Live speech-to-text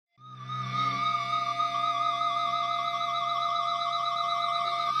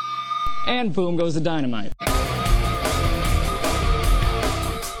and boom goes the dynamite.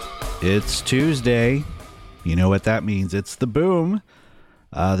 It's Tuesday. You know what that means. It's the boom.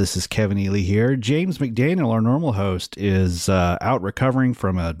 This is Kevin Ely here. James McDaniel, our normal host, is out recovering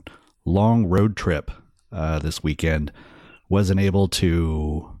from a long road trip this weekend. Wasn't able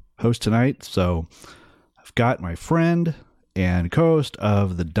to host tonight, so I've got my friend and co-host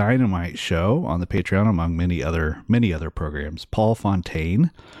of the Dynamite Show on the Patreon, among many other programs, Paul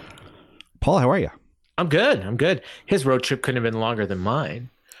Fontaine. Paul, how are you? I'm good. His road trip couldn't have been longer than mine.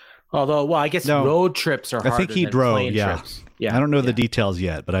 Although, well, I guess road trips are harder. I think he than drove. Plane yeah. Trips. Yeah. I don't know the details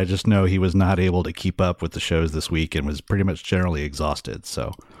yet, but I just know he was not able to keep up with the shows this week and was pretty much generally exhausted.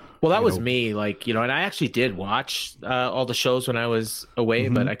 So, well, that was me. And I actually did watch all the shows when I was away,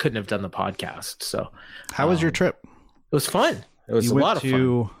 but I couldn't have done the podcast. So, how was your trip? It was fun. It was a lot of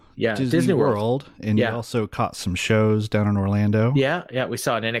fun. Yeah, Disney World, and you also caught some shows down in Orlando. Yeah. We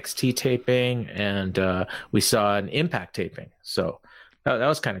saw an NXT taping, and we saw an Impact taping. So that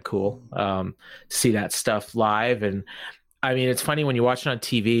was kind of cool to see that stuff live. And I mean, it's funny when you watch it on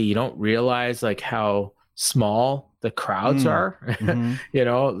TV, you don't realize like how small the crowds are. You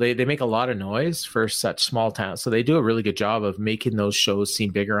know, they make a lot of noise for such small towns. So they do a really good job of making those shows seem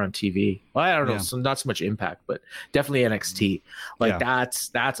bigger on TV. Well, I don't know, so not so much Impact, but definitely NXT.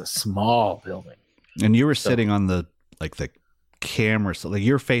 That's a small building. And you were sitting on the camera, so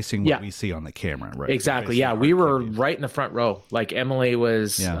you're facing what we see on the camera, right? Exactly. Yeah, we were right in the front row. Like Emily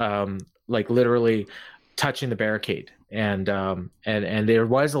was literally touching the barricade. And there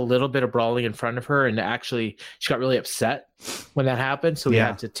was a little bit of brawling in front of her, and actually she got really upset when that happened. So we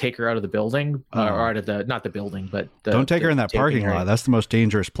had to take her out of the building, or out of not the building, but don't take her in that parking lot. That's the most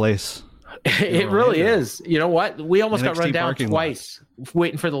dangerous place. It really is. You know what? We almost got run down twice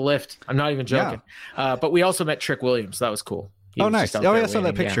waiting for the lift. I'm not even joking. But we also met Trick Williams. So that was cool. Oh, nice. Oh, I saw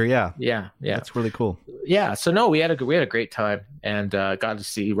that picture. Yeah. That's really cool. Yeah. So no, we had a great time, and got to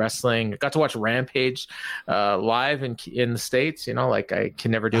see wrestling. Got to watch Rampage live in the States. You know, like I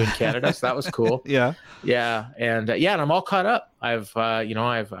can never do in Canada. So that was cool. Yeah. And and I'm all caught up. I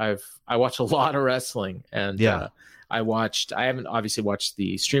watched a lot of wrestling, and I haven't obviously watched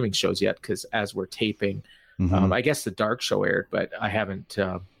the streaming shows yet because as we're taping, I guess the Dark show aired, but I haven't.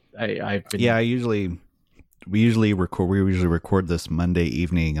 I've been. We usually record this Monday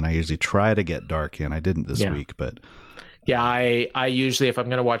evening, and I usually try to get Dark in. I didn't this week, but I usually, if I'm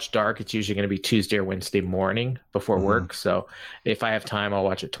going to watch Dark, it's usually going to be Tuesday or Wednesday morning before work. So if I have time, I'll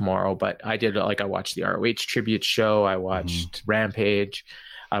watch it tomorrow. But I watched the ROH tribute show. I watched Rampage.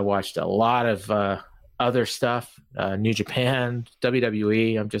 I watched a lot of other stuff, New Japan,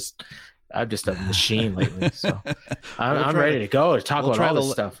 WWE. I'm just a machine lately, so I'm ready to go to talk about all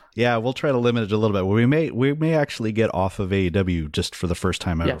this stuff. Yeah, we'll try to limit it a little bit. We may actually get off of AEW just for the first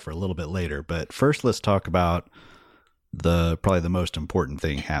time ever for a little bit later. But first, let's talk about probably the most important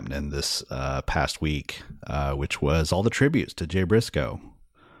thing happening this past week, which was all the tributes to Jay Briscoe.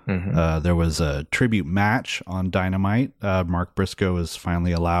 There was a tribute match on Dynamite. Mark Briscoe was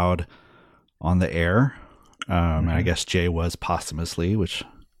finally allowed on the air, and I guess Jay was posthumously, which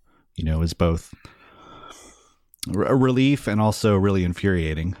is both a relief and also really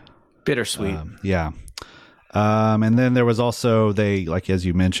infuriating. Bittersweet. And then there was also, as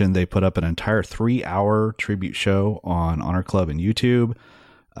you mentioned, they put up an entire 3-hour tribute show on Honor Club and YouTube.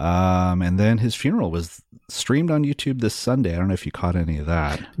 And then his funeral was streamed on YouTube this Sunday. I don't know if you caught any of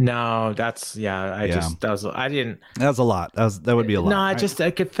that. No, that was a lot. That would be a lot. No,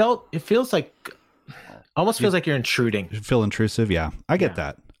 it feels like, almost feels like you're intruding. You feel intrusive. Yeah, I get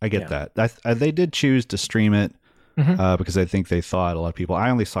that. They did choose to stream it because I think they thought a lot of people.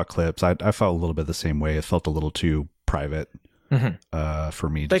 I only saw clips. I felt a little bit the same way. It felt a little too private for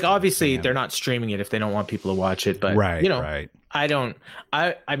me. Like obviously they're not streaming it if they don't want people to watch it. But right.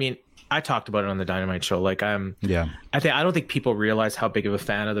 I mean, I talked about it on the Dynamite show. Like I don't think people realize how big of a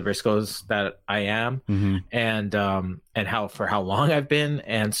fan of the Briscoes that I am, and how long I've been.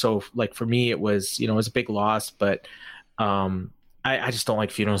 And so like for me, it was a big loss, but I just don't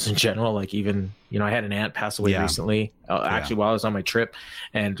like funerals in general. Like even, I had an aunt pass away recently, actually while I was on my trip,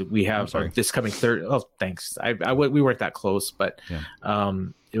 and we have this coming third. Oh, thanks. We weren't that close, but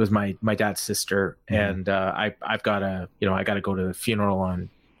it was my dad's sister, and I've got to go to the funeral on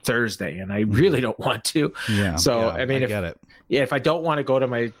Thursday, and I really don't want to. I mean, if I don't want to go to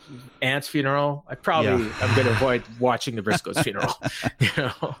my aunt's funeral, I'm going to avoid watching the Briscoes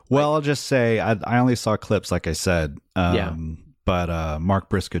funeral. Well, I'll just say I only saw clips, like I said. But Mark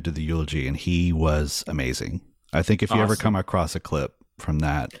Briscoe did the eulogy, and he was amazing. I think if you ever come across a clip from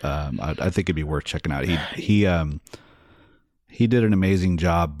that, I think it'd be worth checking out. he did an amazing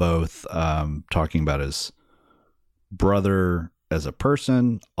job, both talking about his brother as a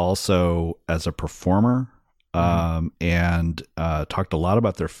person, also as a performer, and talked a lot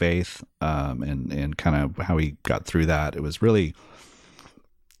about their faith, and kind of how he got through that. It was really,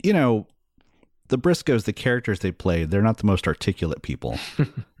 you know, the Briscoes, the characters they played, they're not the most articulate people.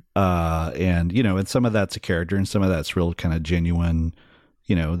 And, you know, and some of that's a character and some of that's real kind of genuine,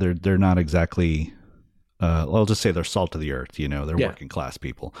 you know, they're not exactly, I'll just say they're salt of the earth, you know, they're working class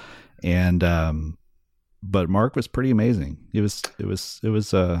people. And, but Mark was pretty amazing. It was,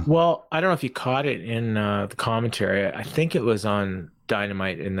 well, I don't know if you caught it in the commentary. I think it was on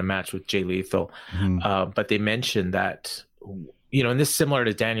Dynamite in the match with Jay Lethal. But they mentioned that, you know, and this is similar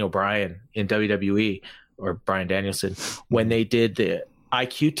to Daniel Bryan in WWE, or Bryan Danielson, when they did the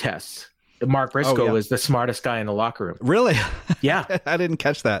IQ tests. Mark Briscoe was the smartest guy in the locker room. Really? Yeah. I didn't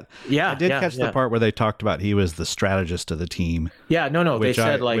catch that. Yeah. I did catch the part where they talked about he was the strategist of the team. Yeah. No. They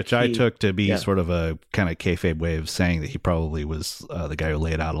said which I took to be sort of a kind of kayfabe way of saying that he probably was the guy who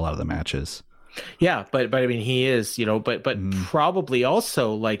laid out a lot of the matches. Yeah. But I mean, he is, you know, but probably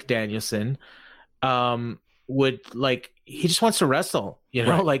also like Danielson, would like, he just wants to wrestle, you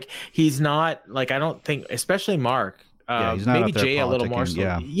know, like he's not like, I don't think, especially Mark, he's not maybe Jay a little more so.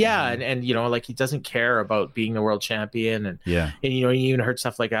 And you know, like he doesn't care about being the world champion, and you know, you even heard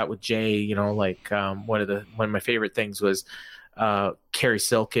stuff like that with Jay, you know, like one of my favorite things was Kerry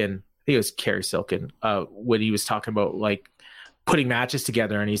Silkin. I think it was Kerry Silkin, when he was talking about like putting matches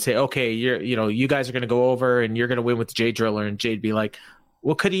together, and he'd say, okay, you guys are going to go over and you're going to win with Jay Driller, and Jay'd be like,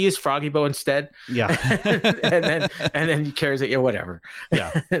 well, could he use Froggy Bow instead? Yeah. and then Kerry's like, yeah, whatever.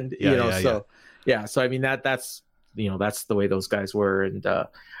 Yeah. And so I mean that's, you know, that's the way those guys were. And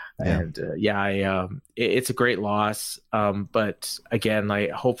it's a great loss. But again,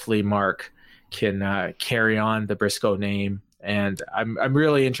 like hopefully Mark can carry on the Briscoe name. And I'm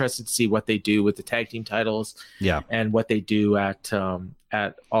really interested to see what they do with the tag team titles. Yeah. And what they do at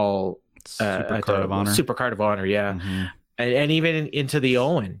all Super Card of Honor. Yeah. Mm-hmm. And even into the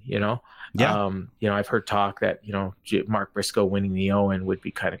Owen, you know. Yeah. You know, I've heard talk that, you know, Mark Briscoe winning the Owen would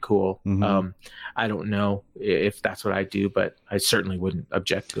be kind of cool. Mm-hmm. I don't know if that's what I do, but I certainly wouldn't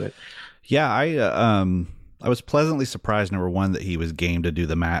object to it. Yeah, I was pleasantly surprised, number one, that he was game to do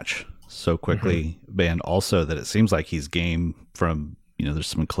the match so quickly, and also that it seems like he's game from, you know, there's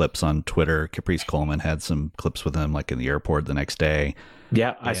some clips on Twitter. Caprice Coleman had some clips with him, like in the airport the next day.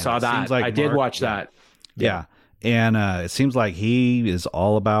 Yeah, I saw that. Like I did watch that. Yeah. And it seems like he is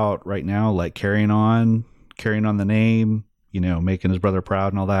all about right now, like carrying on the name, you know, making his brother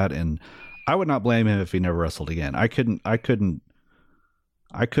proud and all that. And I would not blame him if he never wrestled again. I couldn't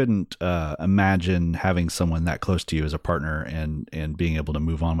imagine having someone that close to you as a partner and being able to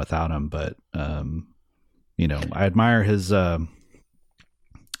move on without him. But you know, I admire his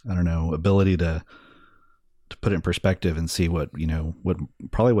ability to put it in perspective and see what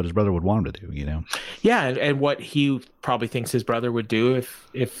his brother would want him to do, you know? Yeah. And what he probably thinks his brother would do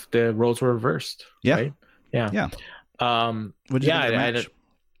if the roles were reversed. Yeah. Right? Yeah. Yeah.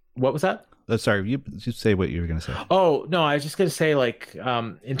 What was that? Sorry, you say what you were going to say. Oh, no, I was just going to say, like,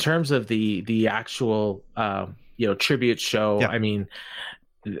 in terms of the actual, tribute show, I mean,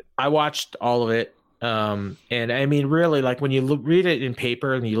 I watched all of it. And I mean, really, like when you read it in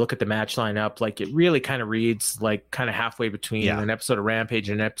paper and you look at the match lineup, like it really kind of reads like kind of halfway between an episode of Rampage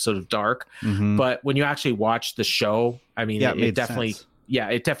and an episode of Dark. Mm-hmm. But when you actually watch the show, I mean, it definitely,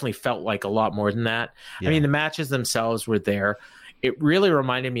 it definitely felt like a lot more than that. Yeah. I mean, the matches themselves were there. It really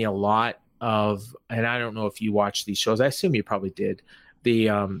reminded me a lot of, and I don't know if you watched these shows. I assume you probably did. The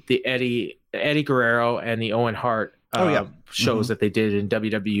Eddie Guerrero and the Owen Hart shows that they did in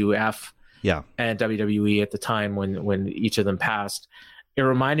WWF. Yeah. And WWE at the time when each of them passed. It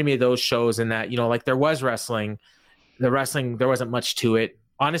reminded me of those shows in that, you know, like there was wrestling. There wasn't much to it.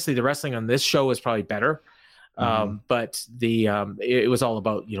 Honestly, the wrestling on this show was probably better. But it was all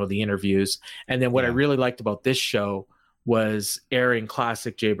about, you know, the interviews. And then what I really liked about this show was airing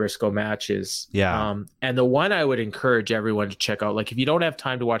classic Jay Briscoe matches. Yeah. And the one I would encourage everyone to check out, like if you don't have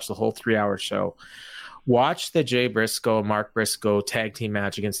time to watch the whole 3-hour show, watch the Jay Briscoe, Mark Briscoe tag team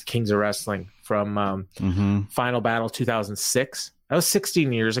match against the Kings of Wrestling from Final Battle 2006. That was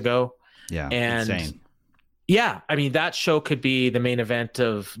 16 years ago. Yeah, and insane. Yeah, I mean, that show could be the main event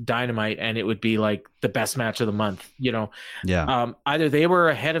of Dynamite, and it would be like the best match of the month, you know? Yeah. Either they were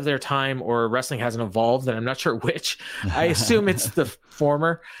ahead of their time or wrestling hasn't evolved, and I'm not sure which. I assume it's the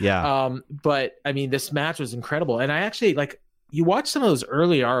former. Yeah. But, I mean, this match was incredible. And I actually, like, you watch some of those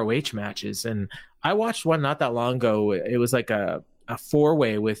early ROH matches, and I watched one not that long ago. It was like a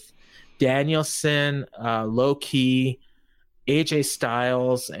 4-way with Danielson, Low Key, AJ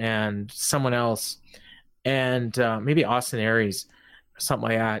Styles and someone else, and maybe Austin Aries, something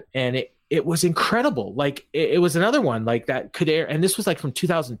like that. And it was incredible. Like it was another one like that could air. And this was like from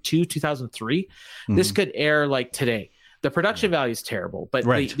 2002, 2003. Mm-hmm. This could air like today. The production value is terrible, but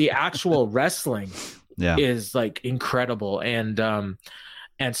the actual wrestling is like incredible.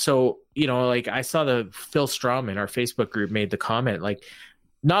 And so, you know, like I saw the Phil Strum in our Facebook group made the comment, like,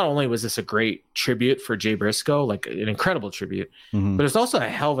 not only was this a great tribute for Jay Briscoe, like an incredible tribute, but it's also a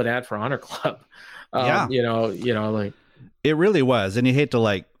hell of an ad for Honor Club. You know, like it really was. And you hate to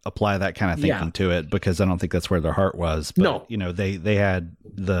like apply that kind of thinking to it because I don't think that's where their heart was. But, no, you know, they had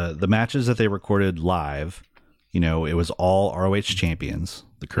the matches that they recorded live, you know, it was all ROH champions,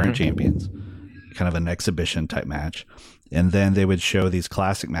 the current champions, kind of an exhibition type match. And then they would show these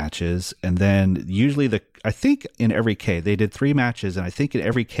classic matches. And then usually I think in every case, they did 3 matches. And I think in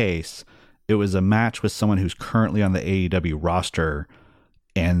every case, it was a match with someone who's currently on the AEW roster.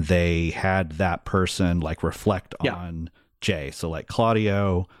 And they had that person like reflect on Jay. So like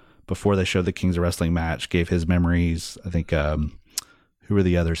Claudio, before they showed the Kings of Wrestling match, gave his memories. I think, who were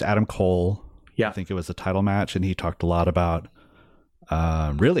the others? Adam Cole. Yeah. I think it was a title match. And he talked a lot about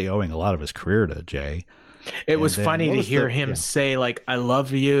really owing a lot of his career to Jay. It was funny to hear him say, like, I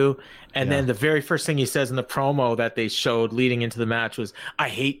love you. And then the very first thing he says in the promo that they showed leading into the match was, I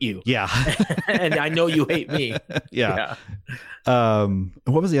hate you. Yeah. And I know you hate me. Yeah.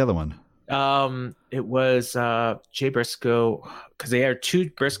 What was the other one? It was Jay Briscoe, because they had 2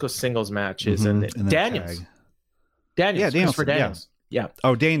 Briscoe singles matches. And Daniels. Daniels. Yeah.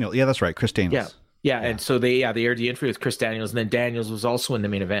 Oh, Daniel. Yeah, that's right. Chris Daniels. Yeah. And so they aired the interview with Chris Daniels. And then Daniels was also in the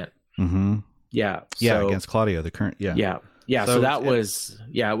main event. Mm-hmm. Yeah. So, against Claudio, the current. Yeah. So that was,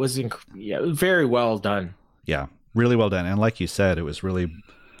 it was very well done. Yeah. Really well done. And like you said, it was really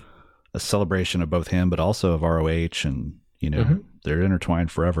a celebration of both him, but also of ROH, and, you know, they're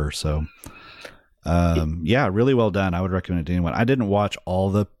intertwined forever. So, really well done. I would recommend it to anyone. I didn't watch all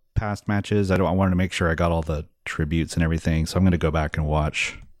the past matches. I wanted to make sure I got all the tributes and everything. So I'm going to go back and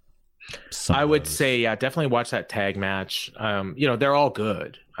watch some. I would say, definitely watch that tag match. You know, they're all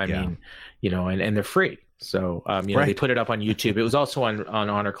good. I mean, you know, and they're free. So, you know, they put it up on YouTube. It was also on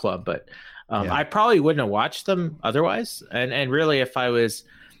Honor Club, but I probably wouldn't have watched them otherwise. And really, if I was,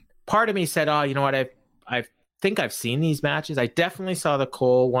 part of me said, oh, you know what, I think I've seen these matches. I definitely saw the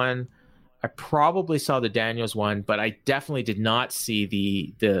Cole one. I probably saw the Daniels one, but I definitely did not see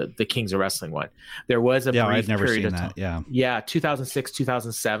the Kings of Wrestling one. There was a brief I've never period seen of that. Yeah, 2006,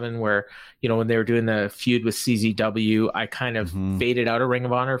 2007, where, you know, when they were doing the feud with CZW, I kind of faded out of Ring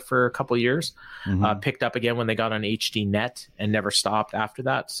of Honor for a couple of years. Picked up again when they got on HD Net and never stopped after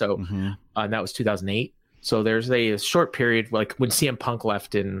that. So and that was 2008. So there's a short period, like when CM Punk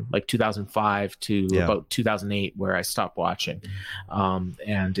left in like 2005 to about 2008, where I stopped watching. So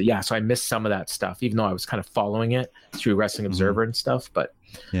I missed some of that stuff, even though I was kind of following it through Wrestling Observer and stuff. But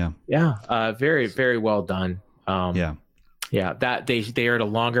very, very well done. That they aired a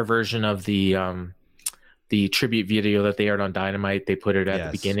longer version of the tribute video that they aired on Dynamite. They put it at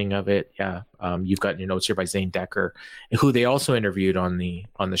the beginning of it. You've got your notes here by Zane Decker, who they also interviewed on the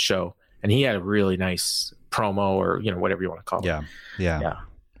show. And he had a really nice promo, or, you know, whatever you want to call it. Yeah.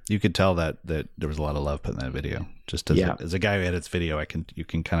 You could tell that there was a lot of love put in that video. Just as a guy who edits video, you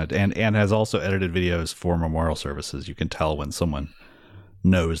can kind of, and has also edited videos for memorial services. You can tell when someone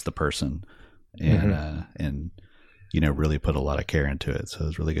knows the person and you know, really put a lot of care into it. So it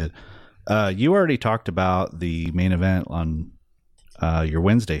was really good. You already talked about the main event on your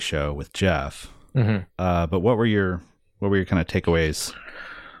Wednesday show with Jeff. But what were your kind of takeaways?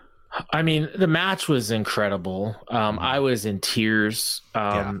 I mean, the match was incredible. I was in tears,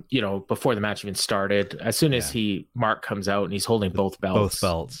 you know, before the match even started. As soon as Mark comes out and he's holding both belts.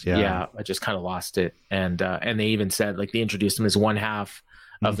 I just kind of lost it. And they even said, like, they introduced him as one half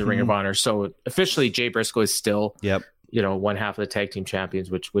of the Ring of Honor. So officially, Jay Briscoe is still, you know, one half of the tag team champions,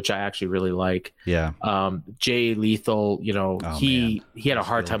 which I actually really like. Jay Lethal, you know, he had a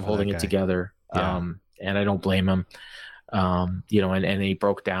hard time holding it together. And I don't blame him. You know, and he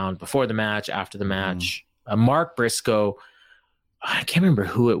broke down before the match, after the match. Mark Briscoe, I can't remember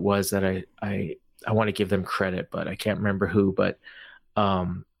who it was that I want to give them credit, but I can't remember who. But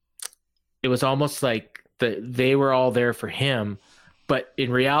it was almost like they were all there for him, but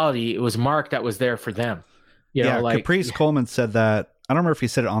in reality, it was Mark that was there for them. You know, like Caprice Coleman said that. I don't remember if he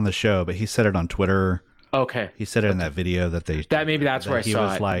said it on the show, but he said it on Twitter. Okay. He said it in that video that maybe that's where I saw it. He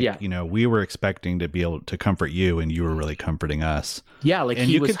was like, you know, we were expecting to be able to comfort you, and you were really comforting us. Yeah, like, and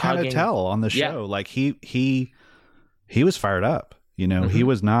you could kind of tell on the show, like he was fired up. You know, he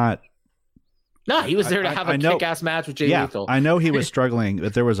was not No, he was there to have a kick-ass match with Jay Lethal. I know he was struggling,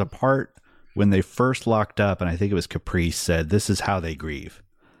 but there was a part when they first locked up, and I think it was Caprice said, "This is how they grieve."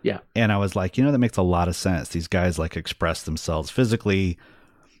 Yeah. And I was like, that makes a lot of sense. These guys like express themselves physically.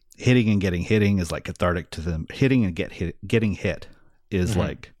 Hitting and getting hitting is like cathartic to them. Hitting and getting hit is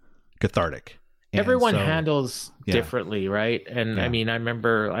like cathartic. And everyone handles differently, right? And I mean, I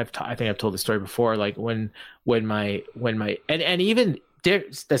remember I think I've told the story before, like when my and even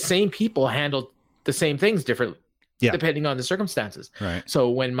the same people handled the same things differently depending on the circumstances. Right.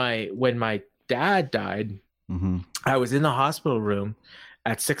 So when my dad died, I was in the hospital room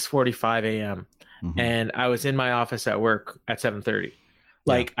at 6:45 a.m. And I was in my office at work at 7:30.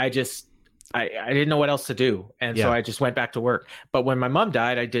 Like I didn't know what else to do. And so I just went back to work. But when my mom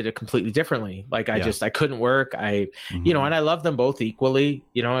died, I did it completely differently. Like I couldn't work. And I love them both equally.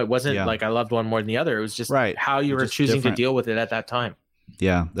 It wasn't like I loved one more than the other. It was just how you were choosing to deal with it at that time.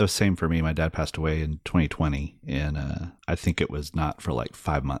 Yeah, that was same for me. My dad passed away in 2020. And I think it was not for like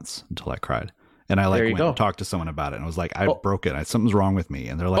 5 months until I cried. And I went and talked to someone about it, and I was like, I broke it. Something's wrong with me.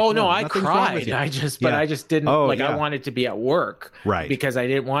 And they're like, "Oh no, I cried. I just didn't I wanted to be at work, right? Because I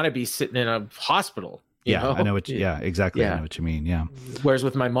didn't want to be sitting in a hospital." I know what. Exactly. I know what you mean. Yeah. Whereas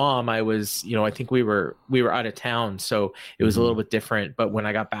with my mom, I was, I think we were out of town, so it was a little bit different. But when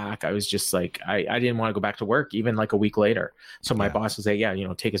I got back, I was just like, I didn't want to go back to work, even like a week later. So my boss was like,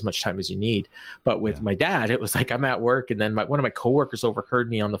 take as much time as you need. But with my dad, it was like I'm at work, and then one of my coworkers overheard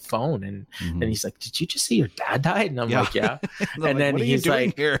me on the phone, and he's like, "Did you just see your dad died?" And I'm like, "Yeah." And then he's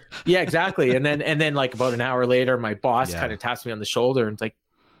like, here? "Yeah, exactly." And then like about an hour later, my boss kind of taps me on the shoulder and it's like,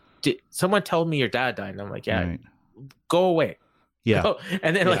 "Did someone tell me your dad died?" And I'm like, "Yeah, go away." Yeah. Go.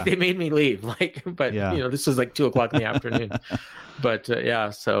 And then like they made me leave. Like, but this was like 2:00 in the afternoon. But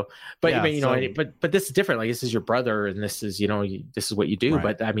but this is different. Like this is your brother, and this is this is what you do.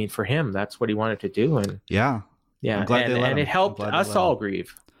 Right. But I mean, for him, that's what he wanted to do, and and it helped us all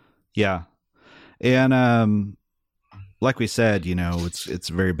grieve. Yeah, and like we said, it's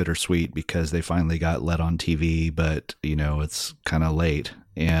very bittersweet because they finally got let on TV, but it's kind of late.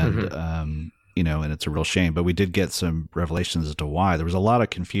 And, and it's a real shame, but we did get some revelations as to why. There was a lot of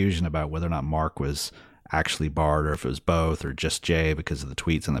confusion about whether or not Mark was actually barred or if it was both or just Jay because of the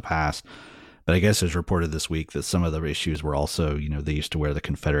tweets in the past. But I guess it was reported this week that some of the issues were also, they used to wear the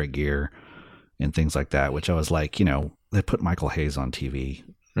Confederate gear and things like that, which I was like, they put Michael Hayes on TV.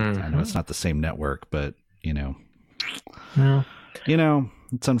 I know it's not the same network, but, it's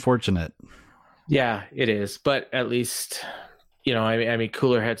unfortunate. Yeah, it is. But at least... I mean,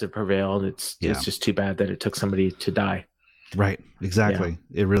 cooler heads have prevailed. It's just too bad that it took somebody to die. Right. Exactly.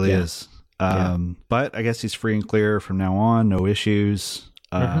 Yeah. It really is. But I guess he's free and clear from now on. No issues.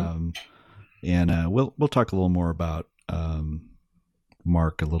 And we'll talk a little more about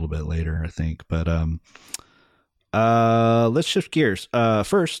Mark a little bit later, I think. But let's shift gears.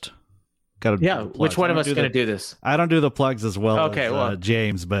 First, which one of us is going to do this? I don't do the plugs as well as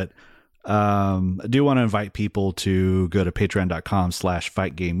James, but I do want to invite people to go to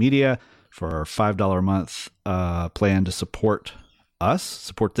patreon.com/fightgamemedia for our $5 a month plan to support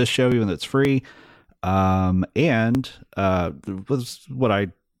this show, even though it's free. And what I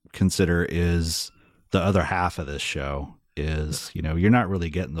consider is the other half of this show is, you're not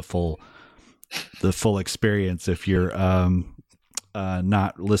really getting the full experience if you're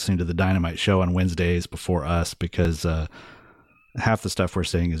not listening to the Dynamite show on Wednesdays before us, because half the stuff we're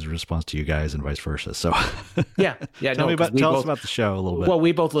saying is a response to you guys and vice versa. So tell us about the show a little bit. Well,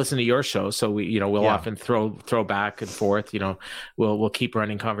 we both listen to your show, so we'll often throw back and forth. We'll keep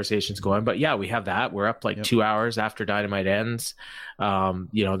running conversations going. But we have that. We're up 2 hours after Dynamite ends.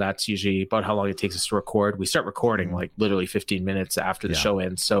 That's usually about how long it takes us to record. We start recording like literally 15 minutes after the show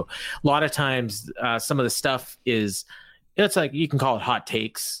ends. So a lot of times, some of the stuff is. It's like you can call it hot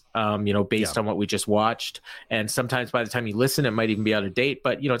takes, based on what we just watched. And sometimes by the time you listen, it might even be out of date.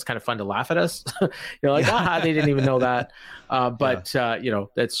 But it's kind of fun to laugh at us. You're like, they didn't even know that. That's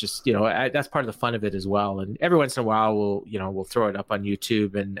just that's part of the fun of it as well. And every once in a while, we'll throw it up on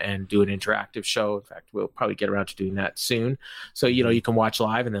YouTube and do an interactive show. In fact, we'll probably get around to doing that soon. So you can watch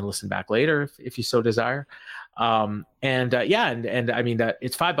live and then listen back later if you so desire. I mean that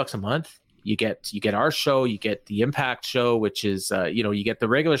it's $5 a month. You get our show, you get the Impact show, which is you get the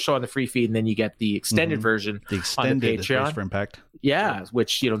regular show on the free feed, and then you get the extended version on the Patreon for Impact.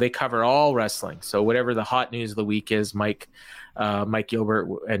 Which they cover all wrestling. So whatever the hot news of the week is, Mike Gilbert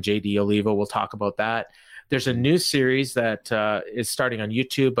and JD Oliva will talk about that. There's a new series that is starting on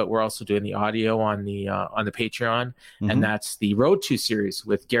YouTube, but we're also doing the audio on the Patreon, and that's the Road to series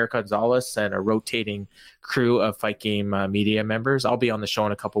with Garrett Gonzalez and a rotating crew of Fight Game Media members. I'll be on the show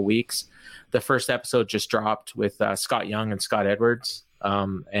in a couple weeks. The first episode just dropped with Scott Young and Scott Edwards.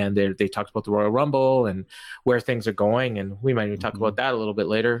 And they talked about the Royal Rumble and where things are going, and we might even talk about that a little bit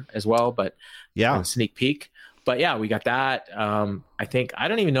later as well. But sneak peek. But yeah, we got that. I think I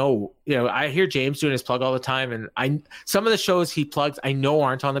don't even know. I hear James doing his plug all the time, and some of the shows he plugs I know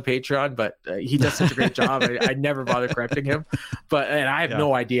aren't on the Patreon, but he does such a great job. I never bother correcting him. And I have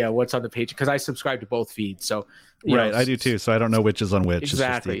no idea what's on the Patreon because I subscribe to both feeds. So. Right, I do too. So I don't know which is on which. Exactly.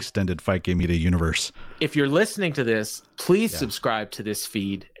 It's just the extended Fight Game Media universe. If you're listening to this, please subscribe to this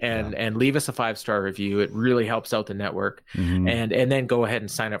feed and leave us a 5-star review. It really helps out the network. And then go ahead and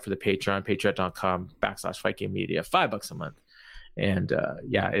sign up for the Patreon, patreon.com/Fight Game Media, $5 a month. And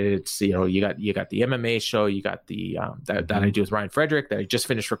it's you got the MMA show, you got the that I do with Ryan Frederick that I just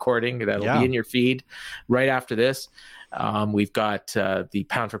finished recording. That'll be in your feed right after this. We've got the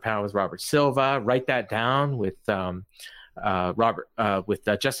Pound for Pound with Robert Silva. Write that down with Justin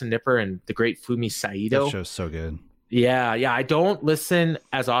Nipper and the great Fumi Saito. That show's so good. Yeah. I don't listen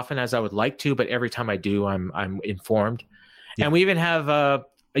as often as I would like to, but every time I do, I'm informed. Yeah. And we even have a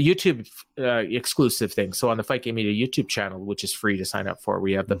YouTube exclusive thing. So on the Fight Game Media YouTube channel, which is free to sign up for,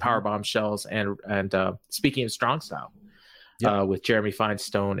 we have the Power Bombshells and Speaking of Strong Style with Jeremy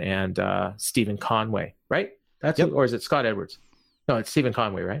Feinstone and Stephen Conway, right? Or is it Scott Edwards? No, it's Stephen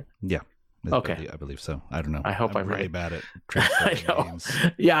Conway, right? Yeah. Okay. I believe so. I don't know. I hope I'm really right. bad at I know. Names.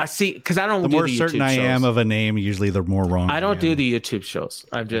 Yeah, see, because I don't the do more the certain YouTube I shows. am of a name, usually the more wrong. I don't do the YouTube shows.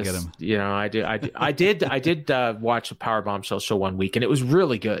 I'm just, I did watch a Power Bombshell show one week, and it was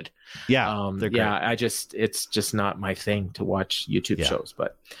really good. Yeah, they're great. It's just not my thing to watch YouTube shows,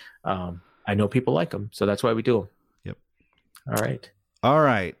 but I know people like them, so that's why we do them. Yep. All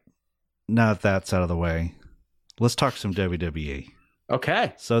right. Now that that's out of the way, let's talk some WWE.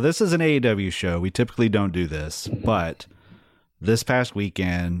 Okay. So this is an AEW show. We typically don't do this, but this past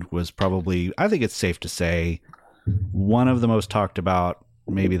weekend was probably, I think it's safe to say, one of the most talked about,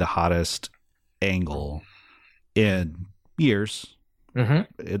 maybe the hottest angle in years.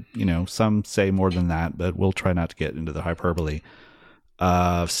 Some say more than that, but we'll try not to get into the hyperbole.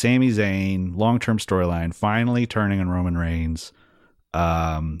 Sami Zayn, long-term storyline, finally turning on Roman Reigns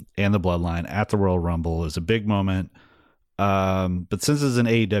and the Bloodline at the Royal Rumble. It was a big moment. But since it's an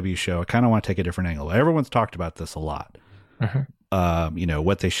AEW show, I kind of want to take a different angle. Everyone's talked about this a lot.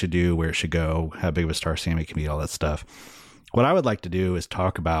 What they should do, where it should go, how big of a star Sami can be, all that stuff. What I would like to do is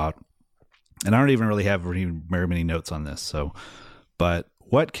talk about, and I don't even really have very many notes on this, but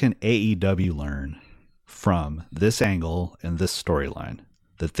what can AEW learn from this angle and this storyline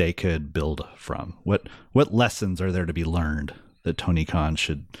that they could build from? What lessons are there to be learned that Tony Khan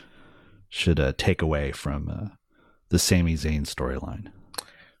should take away from the Sami Zayn storyline?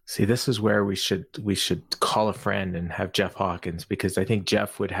 See, this is where we should call a friend and have Jeff Hawkins, because I think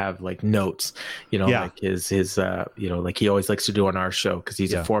Jeff would have like notes, like his like he always likes to do on our show, because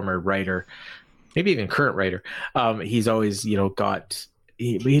he's a former writer, maybe even current writer. He's always got.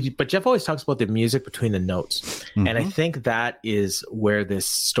 But Jeff always talks about the music between the notes, and I think that is where this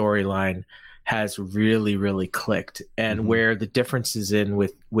storyline has really, really clicked, and where the difference is in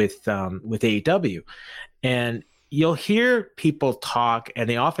with AEW. And you'll hear people talk, and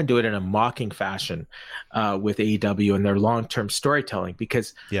they often do it in a mocking fashion with AEW and their long-term storytelling,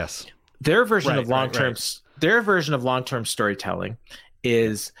 because their version of long-term storytelling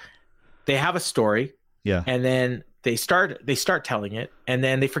is they have a story, and then they start telling it, and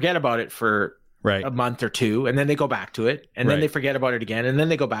then they forget about it for a month or two, and then they go back to it, and then they forget about it again, and then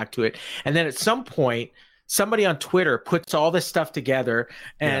they go back to it, and then at some point somebody on Twitter puts all this stuff together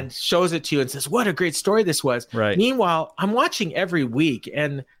and shows it to you and says, what a great story this was. Meanwhile, I'm watching every week,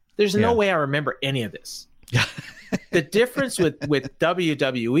 and there's no way I remember any of this. The difference with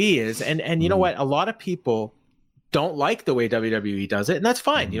WWE is, and you know what, a lot of people don't like the way WWE does it, and that's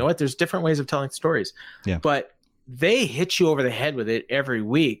fine. You know what, there's different ways of telling stories, but they hit you over the head with it every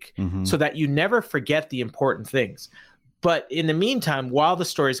week so that you never forget the important things. But in the meantime, while the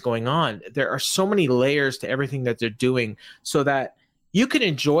story is going on, there are so many layers to everything that they're doing, so that you can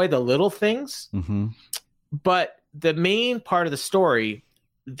enjoy the little things, but the main part of the story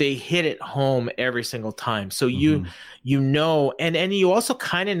they hit it home every single time. So you know, and you also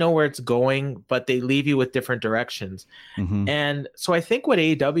kind of know where it's going, but they leave you with different directions. And so I think what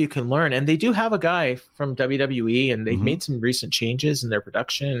AEW can learn, and they do have a guy from WWE, and they've made some recent changes in their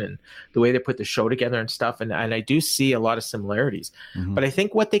production and the way they put the show together and stuff. And I do see a lot of similarities, but I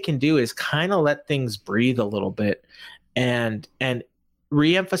think what they can do is kind of let things breathe a little bit and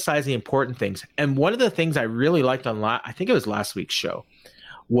re-emphasize the important things. And one of the things I really liked on I think it was last week's show,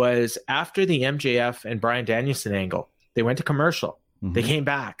 was after the MJF and Bryan Danielson angle, they went to commercial. They came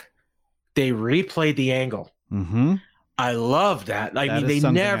back. They replayed the angle. I love that. I mean, they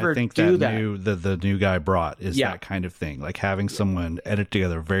never do that. The new guy brought is that kind of thing, like having someone edit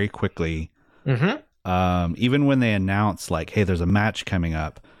together very quickly. Even when they announce, like, hey, there's a match coming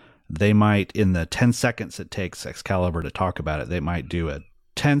up, they might, in the 10 seconds it takes Excalibur to talk about it, they might do a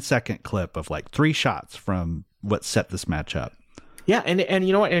 10-second clip of like 3 shots from what set this match up. Yeah, and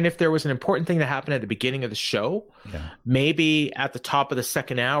you know what? And if there was an important thing that happened at the beginning of the show, maybe at the top of the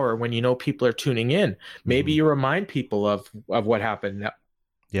second hour when you know people are tuning in, maybe you remind people of what happened.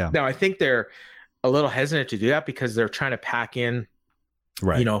 Now, I think they're a little hesitant to do that because they're trying to pack in,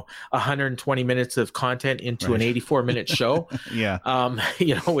 120 minutes of content into an 84-minute show.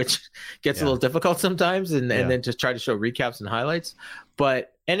 Which gets a little difficult sometimes, and then just try to show recaps and highlights.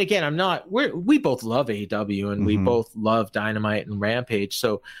 But, and again, we both love AEW, and we both love Dynamite and Rampage,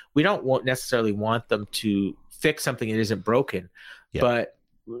 so we don't necessarily want them to fix something that isn't broken. But,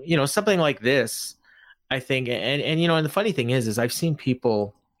 something like this, I think, and the funny thing is I've seen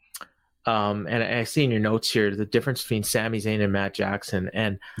people, and I see in your notes here the difference between Sami Zayn and Matt Jackson,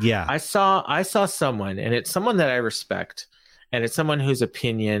 and I saw someone, and it's someone that I respect, and it's someone whose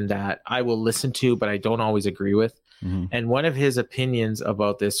opinion that I will listen to, but I don't always agree with. And one of his opinions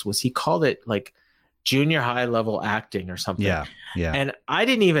about this was he called it like junior high level acting or something. And I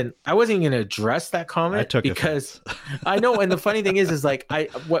wasn't even going to address that comment because I know. And the funny thing is like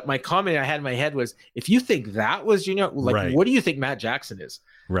what my comment I had in my head was, if you think that was junior, like, what do you think Matt Jackson is?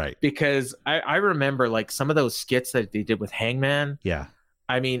 Right. Because I remember like some of those skits that they did with Hangman.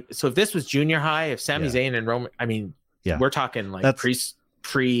 I mean, so if this was junior high, if Sami Zayn and Roman, I mean, we're talking like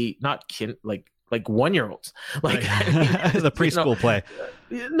like 1-year-olds, like the preschool play.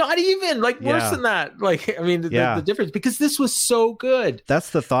 Not even like worse than that. Like, I mean, the difference, because this was so good. That's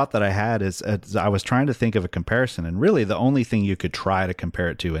the thought that I had is I was trying to think of a comparison, and really the only thing you could try to compare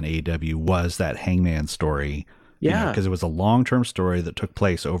it to in AEW was that Hangman story. Because it was a long-term story that took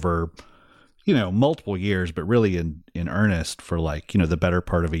place over, multiple years, but really in earnest for like, the better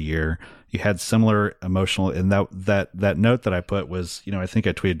part of a year. You had similar emotional, and that note that I put was, I think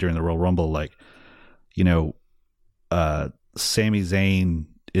I tweeted during the Royal Rumble, like, Sami Zayn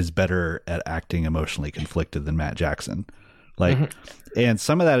is better at acting emotionally conflicted than Matt Jackson. Like, and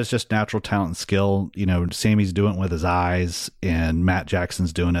some of that is just natural talent and skill. Sami's doing it with his eyes, and Matt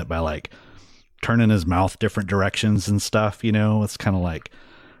Jackson's doing it by like turning his mouth different directions and stuff. It's kind of like,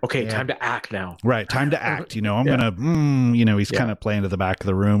 okay, time to act now. Right, time to act. I'm gonna, he's kind of playing to the back of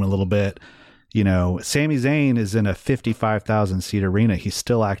the room a little bit. Sami Zayn is in a 55,000 seat arena. He's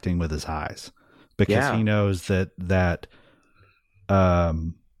still acting with his eyes because he knows that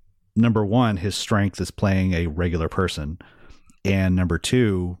number one, his strength is playing a regular person, and number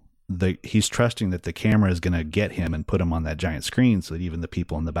two, he's trusting that the camera is going to get him and put him on that giant screen so that even the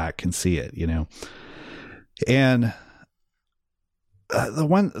people in the back can see it. And the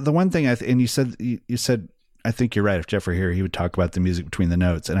one thing and you said, I think you're right. If Jeff were here, he would talk about the music between the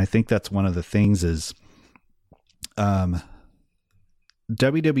notes. And I think that's one of the things is,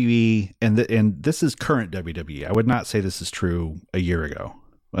 WWE and this is current WWE. I would not say this is true a year ago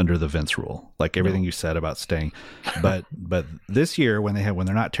under the Vince rule, like everything you said about staying, but this year when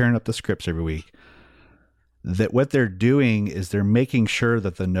they're not tearing up the scripts every week, that what they're doing is they're making sure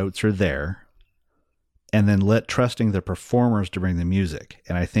that the notes are there, and then trusting the performers to bring the music.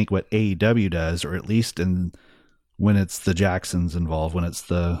 And I think what AEW does, or at least when it's the Jacksons involved, when it's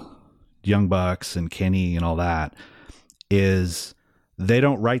the Young Bucks and Kenny and all that, is they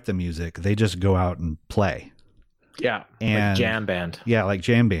don't write the music. They just go out and play. Yeah. And like jam band. Yeah. Like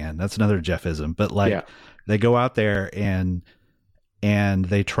jam band. That's another Jeffism, but like they go out there and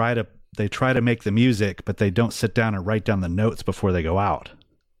they try to make the music, but they don't sit down and write down the notes before they go out.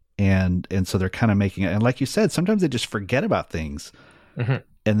 And so they're kind of making it. And like you said, sometimes they just forget about things and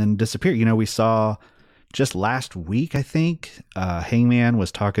then disappear. We saw just last week, I think, Hangman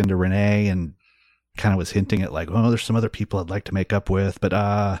was talking to Renee and kind of was hinting at like, oh, there's some other people I'd like to make up with,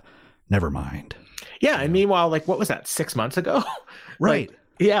 but never mind. Yeah. And meanwhile, like, what was that, 6 months ago? Right.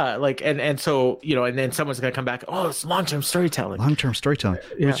 Yeah, like and so, you know, and then someone's gonna come back, oh, it's long-term storytelling.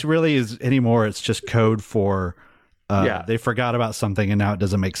 Which really is anymore, it's just code for they forgot about something and now it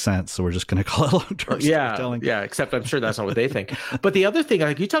doesn't make sense, so we're just gonna call it long-term storytelling. Yeah, except I'm sure that's not what they think. But the other thing,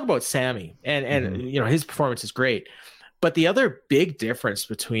 like you talk about Sammy and you know, his performance is great. But the other big difference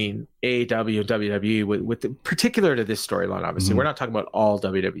between AEW and WWE with the, particular to this storyline, obviously, we're not talking about all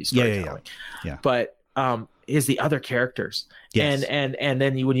WWE storytelling, but is the other characters. Yes. And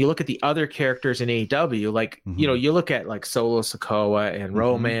then when you look at the other characters in AEW, like, you know, you look at like Solo Sikoa and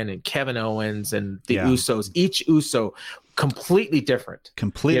Roman and Kevin Owens and the Usos, each Uso completely different,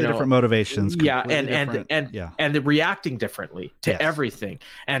 different motivations. And the reacting differently to everything,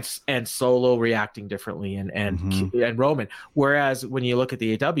 and Solo reacting differently, and Roman. Whereas when you look at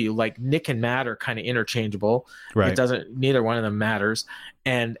the AEW, like Nick and Matt are kind of interchangeable. Right. Neither one of them matters.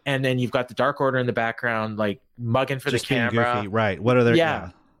 And then you've got the Dark Order in the background, like mugging for just the camera. Goofy. Right. What are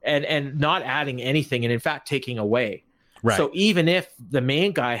their and not adding anything, and in fact taking away. Right. So even if the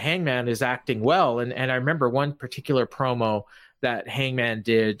main guy, Hangman, is acting well, and I remember one particular promo that Hangman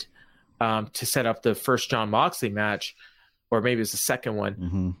did to set up the first Jon Moxley match, or maybe it was the second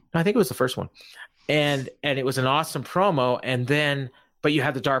one. I think it was the first one. And it was an awesome promo, and then but you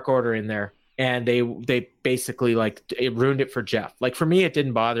had the Dark Order in there, and they basically, like, it ruined it for Jeff. Like, for me it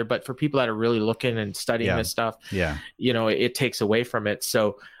didn't bother, but for people that are really looking and studying this stuff, you know, it takes away from it.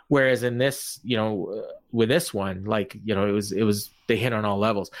 So whereas in this, you know, with this one, like, you know, it was they hit on all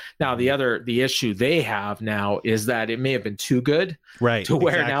levels. Now the issue they have now is that it may have been too good, right? To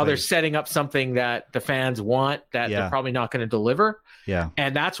where now they're setting up something that the fans want that they're probably not going to deliver. Yeah.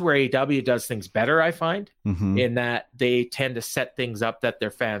 And that's where AEW does things better, I find, in that they tend to set things up that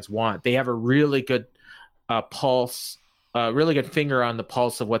their fans want. They have a really good pulse, really good finger on the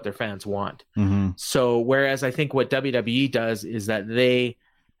pulse of what their fans want. So whereas I think what WWE does is that they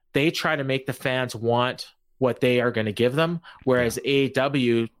try to make the fans want what they are going to give them, whereas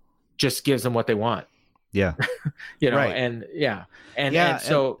AEW just gives them what they want. Yeah. You know, and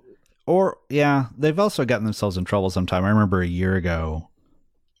they've also gotten themselves in trouble sometime. I remember a year ago,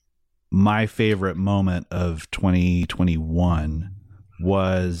 my favorite moment of 2021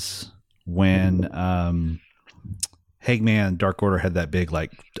 was when Hangman Dark Order had that big,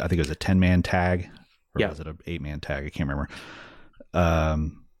 like, I think it was a 10-man tag, or was it an 8-man tag? I can't remember.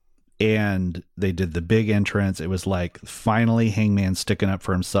 And they did the big entrance. It was like finally Hangman sticking up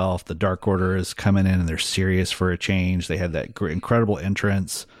for himself. The Dark Order is coming in and they're serious for a change. They had that incredible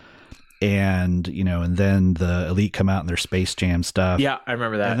entrance. And, you know, and then the Elite come out in their Space Jam stuff. Yeah, I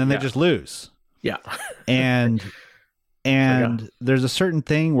remember that. And then they just lose. Yeah. and there's a certain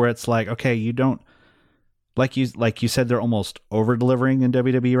thing where it's like, okay, you don't, like you said, they're almost over delivering in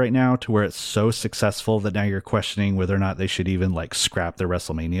WWE right now to where it's so successful that now you're questioning whether or not they should even, like, scrap their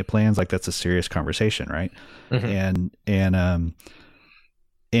WrestleMania plans. Like, that's a serious conversation, right? And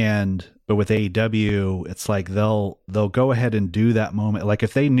but with AEW, it's like they'll go ahead and do that moment. Like,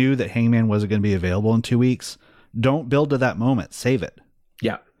 if they knew that Hangman wasn't going to be available in 2 weeks, don't build to that moment. Save it.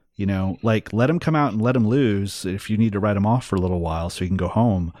 Yeah. You know, like, let him come out and let him lose if you need to write him off for a little while so he can go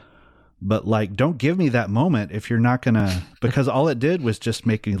home. But, like, don't give me that moment if you're not going to, because all it did was just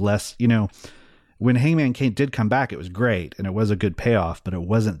make me less, you know, when Hangman did come back, it was great and it was a good payoff, but it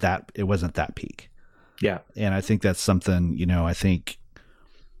wasn't that peak. Yeah. And I think that's something, you know, I think,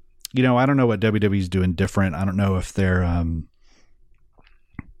 you know, I don't know what WWE's doing different. I don't know if they're,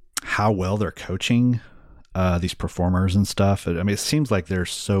 how well they're coaching these performers and stuff. I mean, it seems like they're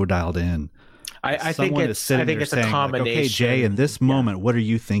so dialed in. I think it's a combination. Like, okay, Jay, in this moment, what are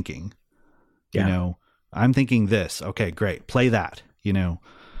you thinking? You know, I'm thinking this. Okay, great. Play that, you know,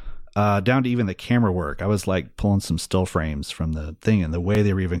 down to even the camera work. I was like pulling some still frames from the thing and the way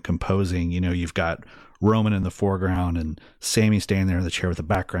they were even composing. You know, you've got Roman in the foreground and Sammy standing there in the chair with the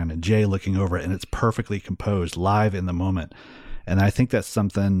background and Jay looking over it, and it's perfectly composed live in the moment. And I think that's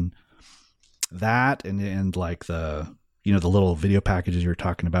something that and like the, you know, the little video packages you were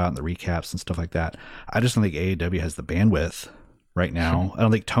talking about and the recaps and stuff like that. I just don't think AEW has the bandwidth right now. I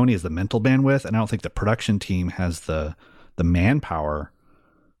don't think Tony has the mental bandwidth, and I don't think the production team has the manpower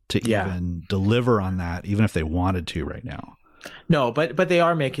to even deliver on that, even if they wanted to right now. No, but they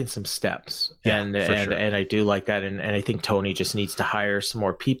are making some steps, and sure. And I do like that, and I think Tony just needs to hire some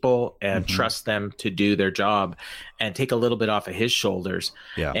more people and trust them to do their job, and take a little bit off of his shoulders.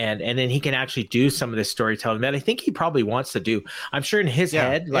 Yeah, and then he can actually do some of this storytelling that I think he probably wants to do. I'm sure in his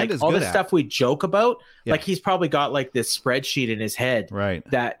head, like all the stuff we joke about, like he's probably got like this spreadsheet in his head, right?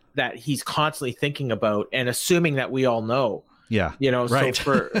 That he's constantly thinking about and assuming that we all know. Yeah. Right.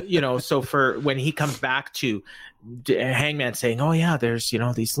 So for when he comes back to Hangman saying, "Oh yeah, there's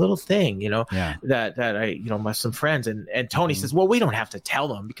these little thing, that I some friends," and Tony says, "Well, we don't have to tell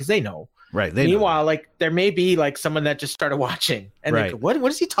them because they know." Right. Meanwhile, like there may be like someone that just started watching and they go, what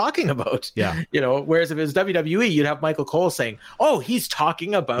is he talking about? Yeah. Whereas if it was WWE, you'd have Michael Cole saying, "Oh, he's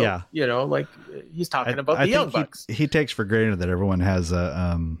talking about, like he's talking about the Young Bucks." He takes for granted that everyone has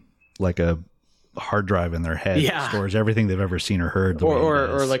a hard drive in their head that stores everything they've ever seen or heard,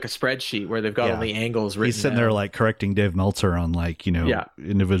 or like a spreadsheet where they've got all the angles written. He's sitting there like correcting Dave Meltzer on like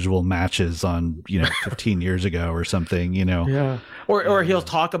individual matches on 15 years ago or something, or he'll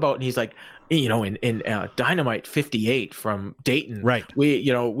talk about, and he's like, in Dynamite 58 from Dayton, right? We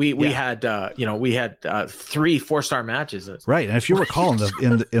had 3 4-star matches, right? And if you recall,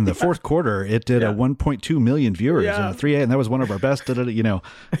 in the fourth quarter, it did a 1.2 million viewers in a 3A, and that was one of our best.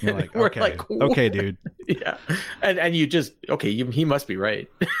 You're like, okay, dude, and you just he must be right.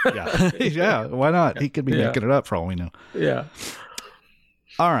 yeah, why not? He could be making it up for all we know. Yeah.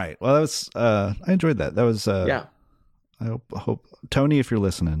 All right. Well, that was I enjoyed that. That was I hope Tony, if you're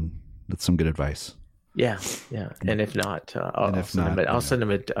listening, that's some good advice. Yeah. And if not, I'll send him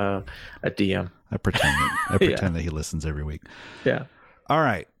a DM. I pretend that he listens every week. Yeah. All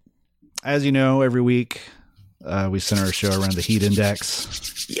right. As you know, every week we center our show around the Heat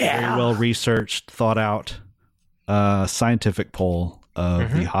Index. Yeah. Very well researched, thought out, scientific poll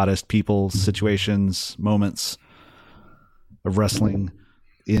of the hottest people, situations, moments of wrestling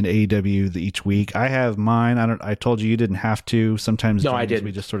in AEW each week. I have mine. I told you didn't have to. Sometimes I did.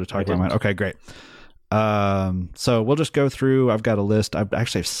 We just sort of talk about mine. Okay, great. So we'll just go through. I've got a list. I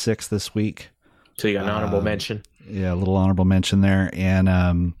actually have 6 this week. So you got an honorable mention. Yeah, a little honorable mention there,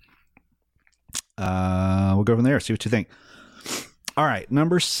 and we'll go from there. See what you think. All right,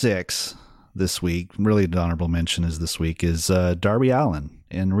 number 6 this week. Really, the honorable mention is this week is Darby Allin,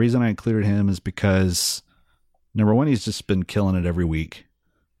 and the reason I included him is because number 1, he's just been killing it every week.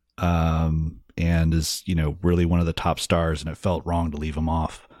 And is, really one of the top stars, and it felt wrong to leave him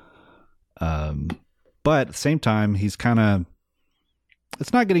off. But at the same time, he's kind of,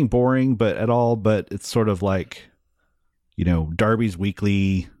 it's not getting boring, but it's sort of like, Darby's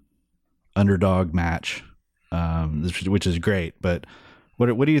weekly underdog match, which is great. But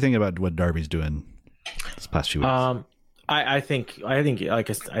what do you think about what Darby's doing this past few weeks? I think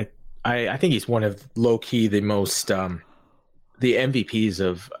he's one of low key the most, the MVPs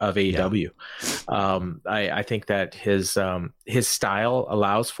of AEW. I think that his style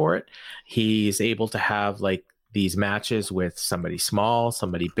allows for it. He's able to have like these matches with somebody small,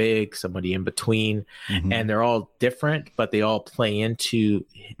 somebody big, somebody in between, and they're all different, but they all play into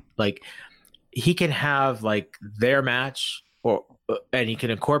like he can have like their match and he can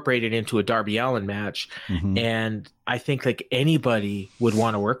incorporate it into a Darby Allin match. And I think like anybody would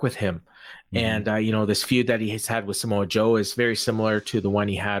want to work with him. And, this feud that he has had with Samoa Joe is very similar to the one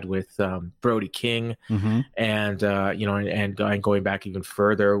he had with Brody King. And, and going back even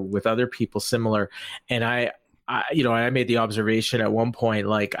further with other people similar. And I made the observation at one point,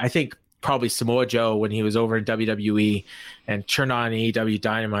 like, I think probably Samoa Joe, when he was over in WWE and turned on AEW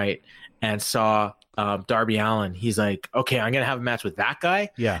Dynamite and saw Darby Allin, he's like, okay, I'm going to have a match with that guy.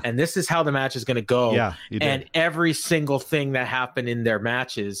 Yeah. And this is how the match is going to go. Yeah. And every single thing that happened in their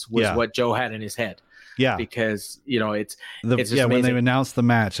matches was what Joe had in his head. Yeah. Because, it's just when amazing. they announced the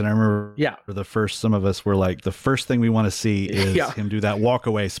match, and I remember some of us were like, the first thing we want to see is him do that walk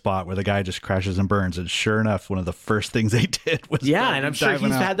away spot where the guy just crashes and burns. And sure enough, one of the first things they did was and I'm sure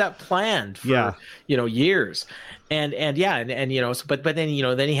he's had that planned for years. And then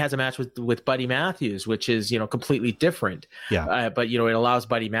then he has a match with Buddy Matthews, which is completely different. But it allows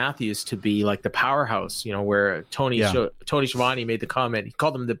Buddy Matthews to be like the powerhouse. Where Tony Schiavone made the comment, he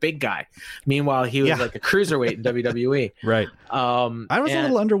called him the big guy. Meanwhile, he was like a cruiserweight in WWE. Right. I was a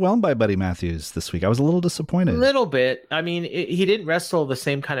little underwhelmed by Buddy Matthews this week. I was a little disappointed. A little bit. I mean, he didn't wrestle the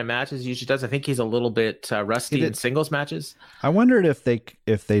same kind of matches he usually does. I think he's a little bit rusty in singles matches. I wondered if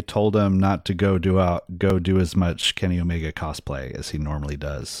they told him not to go do as much Kenny Omega cosplay as he normally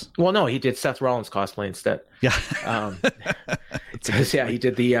does. Well, no, he did Seth Rollins cosplay instead. Yeah. He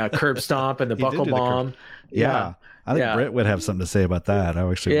did the curb stomp and the buckle bomb. I think Britt would have something to say about that. I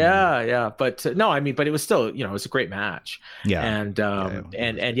actually but no, I mean, but it was still, it was a great match. And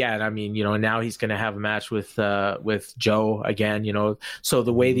I mean, now he's going to have a match with Joe again. So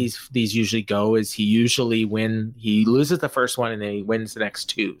the way these usually go is he loses the first one and then he wins the next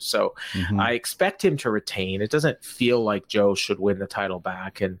 2. So I expect him to retain. It doesn't feel like Joe should win the title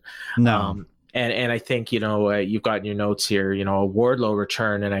back, and And I think, you've got in your notes here, a Wardlow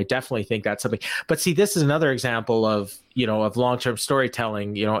return. And I definitely think that's something. But see, this is another example of, of long-term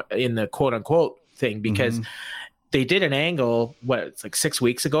storytelling, in the quote unquote thing, because they did an angle, it's like 6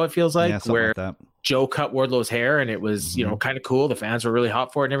 weeks ago, it feels like, where like Joe cut Wardlow's hair, and it was, kind of cool. The fans were really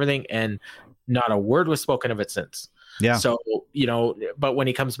hot for it and everything. And not a word was spoken of it since. Yeah. So, but when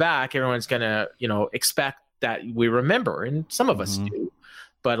he comes back, everyone's going to, expect that we remember. And some of us do.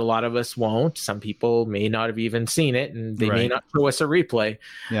 But a lot of us won't. Some people may not have even seen it, and they may not show us a replay.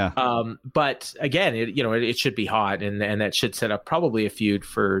 Yeah. But again, it should be hot, and that should set up probably a feud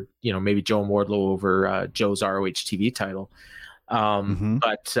for maybe Joe and Wardlow over Joe's ROH TV title.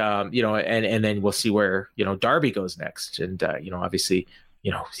 But and then we'll see where Darby goes next, and obviously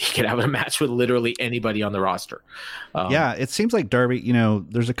he could have a match with literally anybody on the roster. Yeah, it seems like Darby.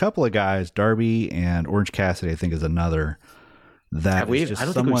 There's a couple of guys, Darby and Orange Cassidy, I think, is another. That I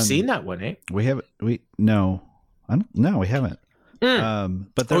don't think we've seen that one, eh? We haven't. No, we haven't.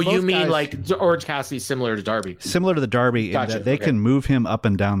 But you mean like Orange Cassidy similar to Darby? Similar to the Darby, in that they can move him up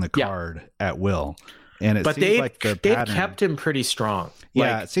and down the card at will. And it seems like they've kept him pretty strong.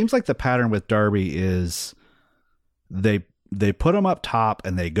 Yeah, it seems like the pattern with Darby is they put him up top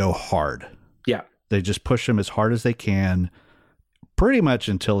and they go hard. Yeah, they just push him as hard as they can, pretty much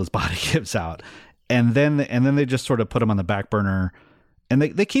until his body gives out. And then they just sort of put him on the back burner, and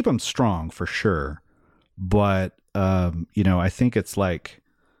they keep him strong for sure. But, I think it's like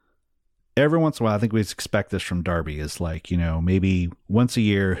every once in a while, I think we expect this from Darby is like, maybe once a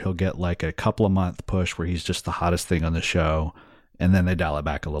year he'll get like a couple of month push where he's just the hottest thing on the show. And then they dial it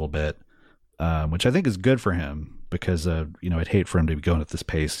back a little bit, which I think is good for him because, I'd hate for him to be going at this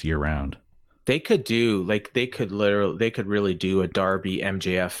pace year round. They could really do a Darby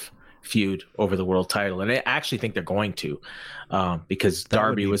MJF feud over the world title, and I actually think they're going to, because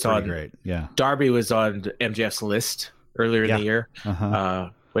Darby was on MJF's list earlier in the year.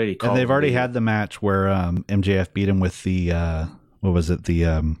 What did he call? And they've already had the match where MJF beat him with the what was it, the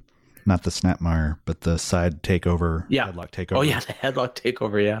not the Snapmire, but the side takeover, headlock takeover. Oh yeah, the headlock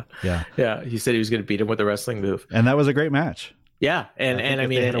takeover. Yeah. He said he was going to beat him with a wrestling move, and that was a great match. Yeah, and I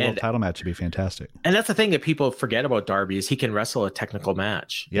mean, a world title match would be fantastic. And that's the thing that people forget about Darby is he can wrestle a technical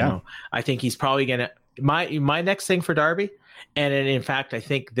match. Yeah, I think he's probably gonna my next thing for Darby, and in fact, I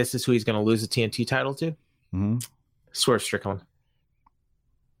think this is who he's gonna lose the TNT title to. Swerve Strickland.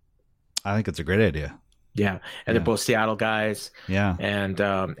 I think it's a great idea. Yeah, and they're both Seattle guys. Yeah,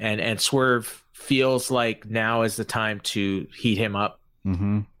 and Swerve feels like now is the time to heat him up.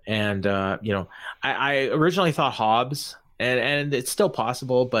 And I originally thought Hobbs. And it's still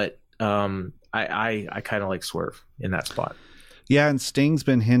possible, but I kind of like Swerve in that spot. Yeah, and Sting's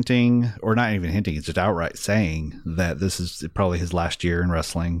been hinting, or not even hinting, it's just outright saying that this is probably his last year in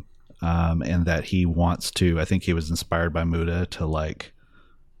wrestling, and that he wants to. I think he was inspired by Muta to,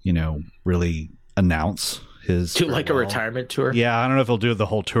 really announce his a retirement tour. Yeah, I don't know if he'll do the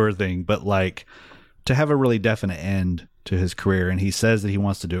whole tour thing, but like to have a really definite end to his career. And he says that he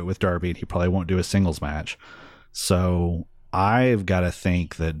wants to do it with Darby, and he probably won't do a singles match. So I've got to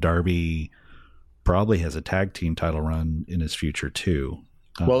think that Darby probably has a tag team title run in his future too.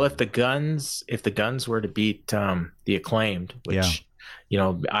 Well, if the Guns were to beat the Acclaimed, which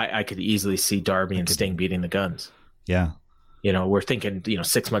I could easily see Darby and Sting beating the Guns. Yeah, we're thinking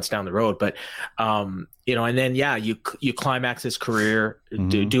 6 months down the road, but and then you climax his career,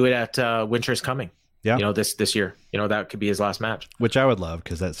 do it at Winter is Coming. Yeah, this year, that could be his last match, which I would love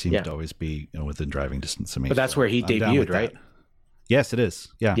because that seems to always be within driving distance of me. But that's where he debuted, right? Yes, it is.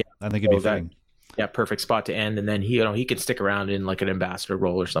 Yeah, I think it'd be fitting. Yeah, perfect spot to end, and then he can stick around in like an ambassador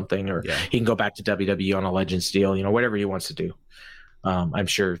role or something, or he can go back to WWE on a Legends deal, whatever he wants to do. I'm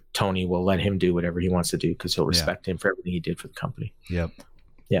sure Tony will let him do whatever he wants to do because he'll respect him for everything he did for the company. Yep.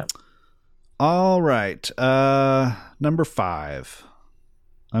 Yeah. All right. Number 5.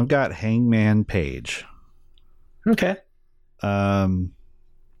 I've got Hangman Page. Okay. Yeah,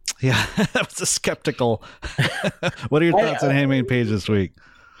 that was a skeptical. What are your thoughts on Hangman Page this week?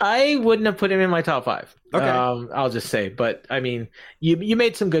 I wouldn't have put him in my top 5. Okay. I'll just say, but I mean, you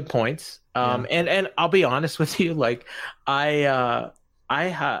made some good points. And I'll be honest with you, like I've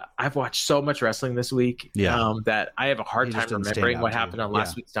watched so much wrestling this week that I have a hard time remembering what happened on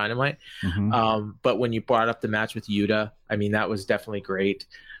last week's Dynamite. But when you brought up the match with Yuta, I mean, that was definitely great.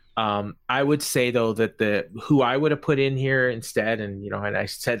 I would say though that who I would have put in here instead, and and I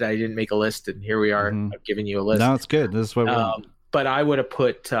said I didn't make a list, and here we are. I've given you a list. No, it's good. This is what we want. But I would have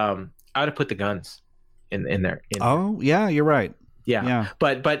put the Guns in there. Yeah, you're right. Yeah.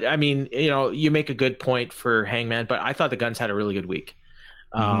 But I mean, you make a good point for Hangman, but I thought the Guns had a really good week.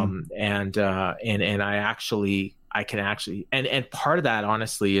 And I can actually, and part of that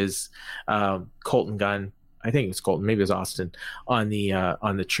honestly is Colton Gunn. I think it was Colton, maybe it was Austin on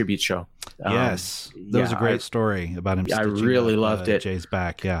the tribute show. Yes, that was a great story about him. I really loved it. Jay's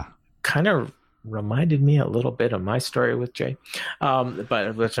back, yeah. Kind of reminded me a little bit of my story with Jay,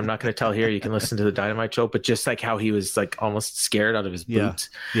 but which I'm not going to tell here. You can listen to the Dynamite show, but just like how he was like almost scared out of his boots.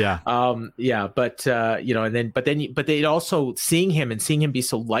 Yeah. But it also seeing him be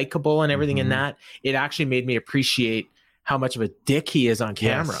so likable and everything in that, it actually made me appreciate how much of a dick he is on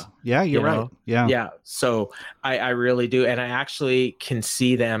camera. Yes. Yeah, you're right. Yeah. So I really do. And I actually can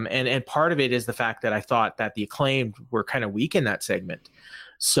see them. And part of it is the fact that I thought that the Acclaimed were kind of weak in that segment.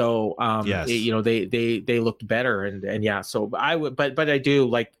 So, they looked better and yeah, so I would, but I do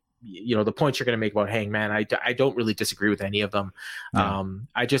like, the points you're going to make about Hangman. I don't really disagree with any of them. No.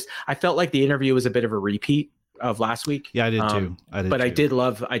 I felt like the interview was a bit of a repeat of last week. Yeah, I did too. I did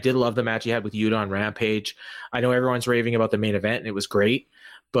love the match he had with Yuta on Rampage. I know everyone's raving about the main event and it was great,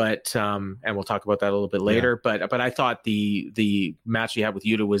 but and we'll talk about that a little bit later. Yeah. But I thought the match he had with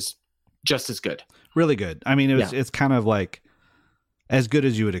Yuta was just as good. Really good. I mean, it's kind of like as good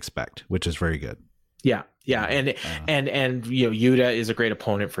as you would expect, which is very good. Yeah. And Yuta is a great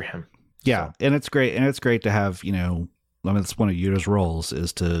opponent for him. Yeah, so. And it's great to have, that's one of Yuta's roles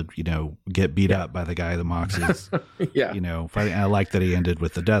is to, get beat up by the guy the Moxie's, fighting. I like that he ended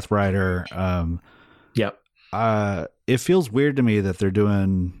with the Death Rider. It feels weird to me that they're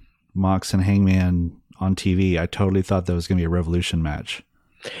doing Mox and Hangman on TV. I totally thought that was going to be a Revolution match.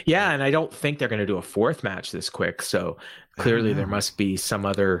 Yeah, and I don't think they're going to do a fourth match this quick. So clearly there must be some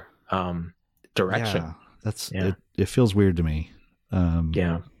other direction. Yeah, it feels weird to me.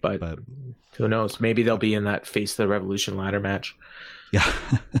 But who knows? Maybe they'll be in that Face the Revolution ladder match. Yeah.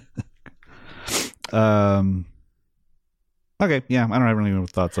 Okay. Yeah, I don't have any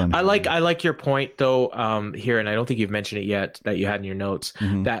thoughts on. I like your point though. Here, and I don't think you've mentioned it yet that you had in your notes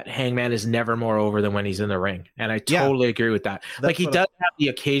that Hangman is never more over than when he's in the ring, and I totally agree with that. Like he does have the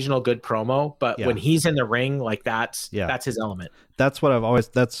occasional good promo, but when he's in the ring, like that's his element. That's what I've always.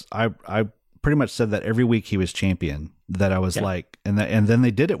 I pretty much said that every week he was champion. That I was like, and then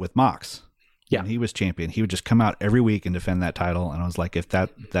they did it with Mox. Yeah, when he was champion. He would just come out every week and defend that title, and I was like, if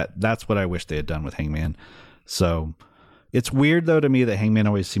that's what I wish they had done with Hangman. So. It's weird though to me that Hangman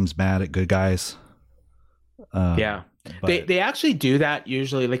always seems mad at good guys. They actually do that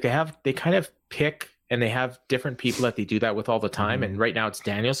usually. Like they kind of pick and they have different people that they do that with all the time. And right now it's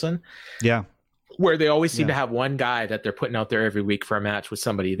Danielson. Yeah. Where they always seem to have one guy that they're putting out there every week for a match with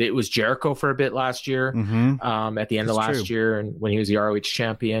somebody. It was Jericho for a bit last year, at the end of last year, and when he was the ROH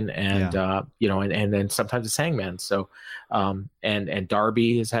champion, and and then sometimes it's Hangman. So, and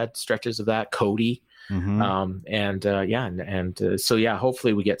Darby has had stretches of that. Cody. So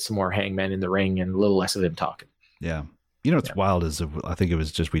hopefully we get some more Hangman in the ring and a little less of them talking. Yeah. What's wild is I think it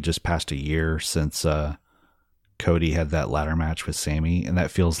was we just passed a year since Cody had that ladder match with Sammy, and that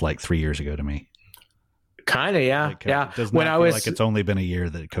feels like 3 years ago to me. Kind of, yeah. Like, yeah. It does not feel like it's only been a year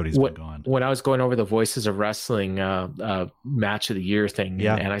that Cody's been gone. When I was going over the Voices of Wrestling match of the year thing,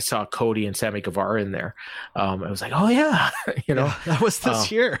 and I saw Cody and Sammy Guevara in there, I was like, oh yeah, that was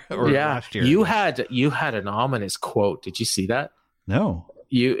this year or last year. You had an ominous quote. Did you see that? No.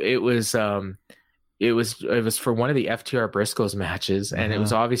 It was for one of the FTR Briscoes matches, and it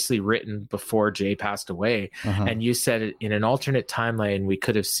was obviously written before Jay passed away. And you said in an alternate timeline, we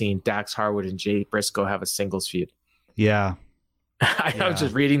could have seen Dax Harwood and Jay Briscoe have a singles feud. Yeah. I was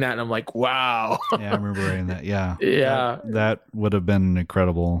just reading that and I'm like, wow. Yeah, I remember reading that. Yeah. Yeah. That would have been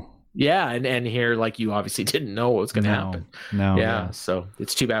incredible. Yeah. And here, like, you obviously didn't know what was going to happen. No. Yeah. So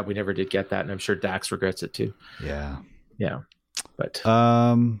it's too bad we never did get that. And I'm sure Dax regrets it too. Yeah. Yeah. But,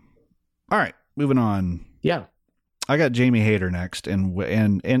 all right. Moving on. Yeah. I got Jamie Hayter next and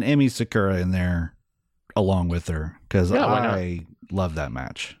Emi Sakura in there along with her because I love that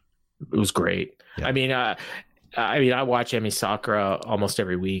match. It was great. Yeah. I mean, I watch Emi Sakura almost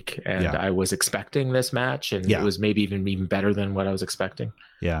every week, and I was expecting this match, and it was maybe even better than what I was expecting.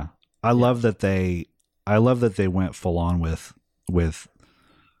 Yeah. I love that they went full on with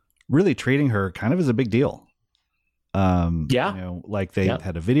really treating her kind of as a big deal. Like they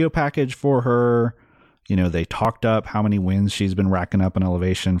had a video package for her, they talked up how many wins she's been racking up in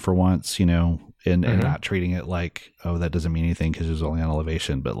Elevation for once, and not treating it like, oh, that doesn't mean anything because it was only on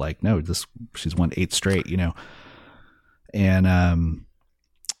Elevation, but like, no, she's won 8 straight, and I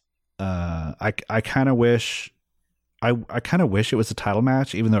kind of wish it was a title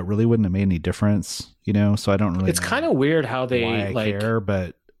match, even though it really wouldn't have made any difference, so I don't really it's kind of weird how they care,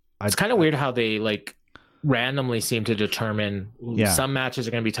 but it's kind of weird how they like randomly seem to determine some matches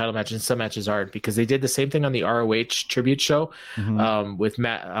are going to be title matches and some matches aren't, because they did the same thing on the ROH tribute show with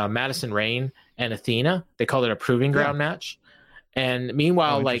Madison Rayne and Athena. They called it a proving ground match. And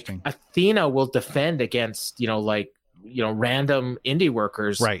meanwhile, like Athena will defend against, random indie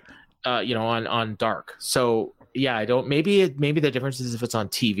workers, right? On Dark. So I don't, maybe the difference is if it's on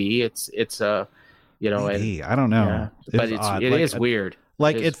TV, it's maybe, I don't know. Yeah, but it is weird.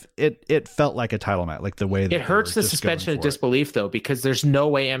 Like it felt like a title match, like the way that it hurts the suspension of disbelief though, because there's no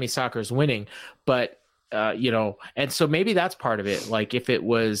way Emi Sakura is winning. But and so maybe that's part of it. Like if it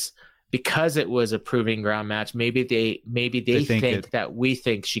was because it was a proving ground match, maybe they think that we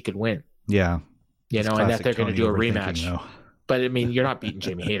think she could win. Yeah, and that they're going to do a rematch. But I mean, you're not beating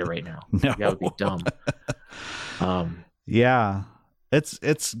Jamie Hayter right now. No, that would be dumb. Yeah,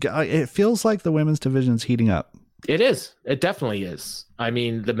 it feels like the women's division's heating up. It is. It definitely is. I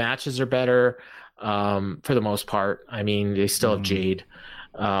mean, the matches are better for the most part. I mean, they still have Jade.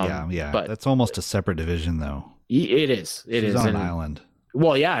 But that's almost a separate division, though. It is. She's on an island.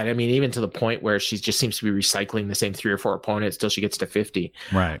 Well, yeah. I mean, even to the point where she just seems to be recycling the same 3 or 4 opponents till she gets to 50.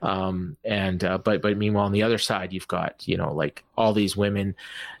 Right. But meanwhile, on the other side, you've got, like all these women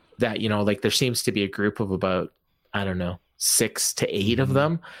that, like there seems to be a group of about, I don't know, 6 to 8 of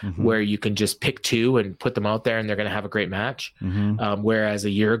them where you can just pick 2 and put them out there and they're going to have a great match. Whereas a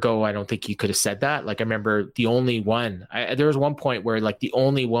year ago, I don't think you could have said that. Like I remember the only one, there was one point where like the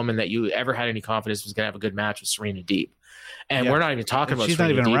only woman that you ever had any confidence was going to have a good match was Serena Deeb. And we're not even talking about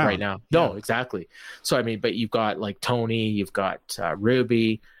Serena Deeb right now. No, exactly. So, I mean, but you've got like Tony, you've got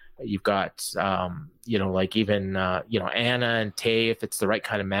Ruby, you've got, like even, Anna and Tay, if it's the right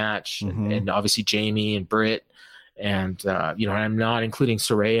kind of match, and obviously Jamie and Britt. And, I'm not including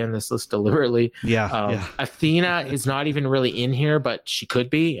Saraya in this list deliberately. Athena is not even really in here, but she could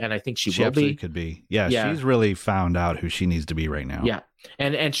be. And I think she will be. Could be. Yeah. She's really found out who she needs to be right now. Yeah.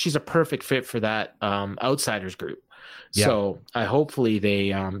 And she's a perfect fit for that Outsiders group. Yeah. So hopefully they,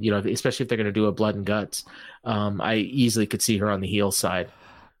 especially if they're going to do a blood and guts, I easily could see her on the heel side.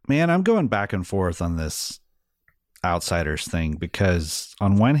 Man, I'm going back and forth on this Outsiders thing, because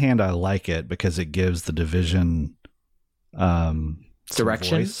on one hand, I like it because it gives the division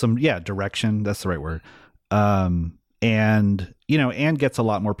direction. Direction. That's the right word. And gets a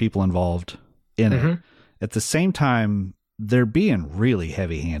lot more people involved in it. At the same time, they're being really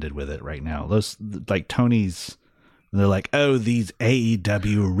heavy handed with it right now. Those like Tony's, they're like, oh, these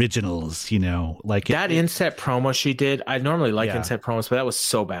AEW originals, like that inset promo she did. I normally like inset promos, but that was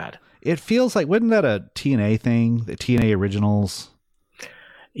so bad. It feels like, wasn't that a TNA thing? The TNA originals?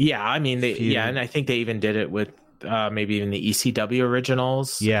 Yeah, I mean, and I think they even did it with maybe even the ECW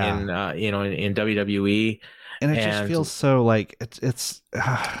originals. Yeah, in WWE, and it just feels so like it's.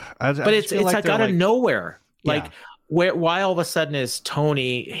 But it's like out of nowhere. Like why all of a sudden is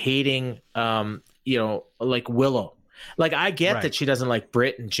Tony hating like Willow? Like I get that she doesn't like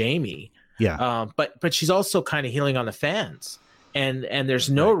Britt and Jamie. Yeah. But she's also kind of healing on the fans. And there's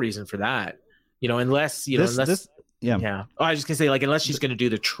no reason for that, unless I was just gonna say, like, unless she's gonna do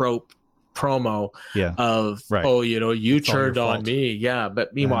the trope promo of you turned on me. Yeah.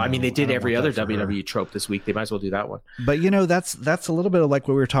 But meanwhile, I mean, they did every other WWE trope this week. They might as well do that one. But that's a little bit of like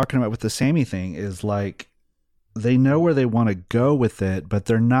what we were talking about with the Sammy thing, is like they know where they want to go with it, but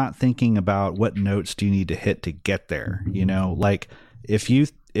they're not thinking about what notes do you need to hit to get there. Like if you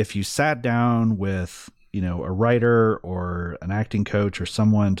sat down with a writer or an acting coach or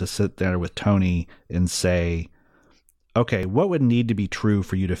someone to sit there with Tony and say, okay, what would need to be true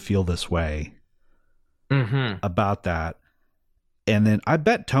for you to feel this way about that? And then I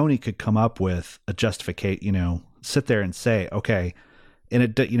bet Tony could come up with a justification, sit there and say, okay, and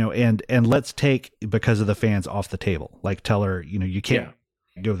it, and let's take because of the fans off the table, like tell her, you can't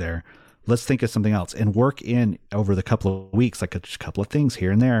go there. Let's think of something else and work in over the couple of weeks, like a couple of things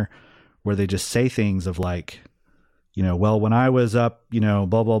here and there, where they just say things of like, well, when I was up, blah,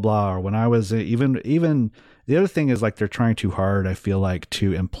 blah, blah, or when I was even the other thing is like, they're trying too hard, I feel like,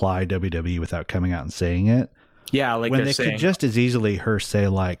 to imply WWE without coming out and saying it. Yeah. Like when they could just as easily her say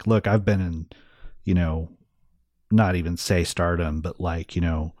like, look, I've been in, not even say Stardom, but like,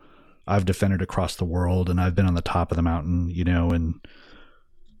 I've defended across the world and I've been on the top of the mountain, and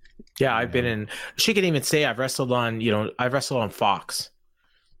yeah, I've been in, she can even say I've wrestled on Fox.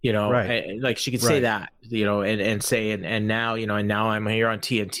 Like she could say that, and say, and now, and now I'm here on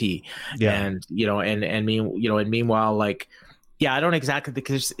TNT, and meanwhile, like, I don't exactly,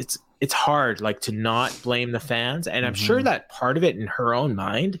 because it's hard, like, to not blame the fans, and I'm sure that part of it in her own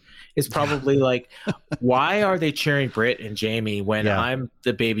mind is probably like, why are they cheering Britt and Jamie when I'm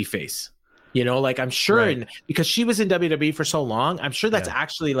the baby face? You know, like I'm sure because she was in WWE for so long, I'm sure that's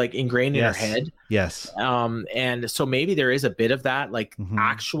actually like ingrained in her head. Yes. And so maybe there is a bit of that, like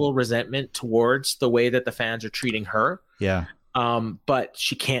actual resentment towards the way that the fans are treating her. Yeah. But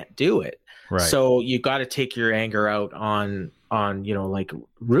she can't do it. Right. So you got to take your anger out on, you know, like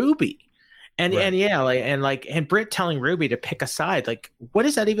Ruby. And and Britt telling Ruby to pick a side, like, what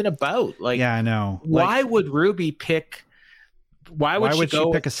is that even about? Like, yeah, I know. Why would Ruby pick? Why would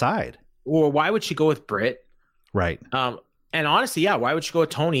she pick a side? Or why would she go with Britt? Right. And honestly, why would she go with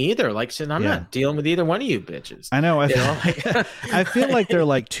Tony either? Like, said, I'm not dealing with either one of you bitches. I know. I feel like they're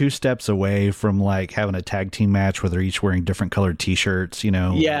like 2 steps away from like having a tag team match where they're each wearing different colored T-shirts. You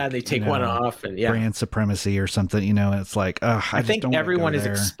know. Yeah, they take one off and brand supremacy or something. You know, and it's like, I think everyone is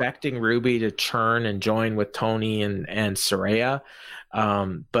expecting Ruby to churn and join with Tony and Saraya.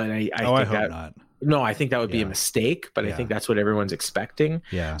 But I think hope not. No, I think that would be a mistake, but I think that's what everyone's expecting.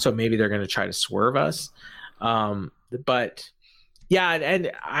 Yeah. So maybe they're going to try to swerve us. But yeah, and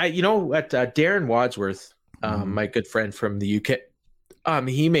I, you know, at Darren Wadsworth, my good friend from the UK,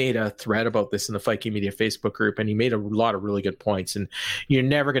 he made a thread about this in the Viking Media Facebook group, and he made a lot of really good points. And you're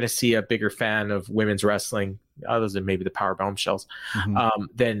never going to see a bigger fan of women's wrestling, other than maybe the Power Bombshells,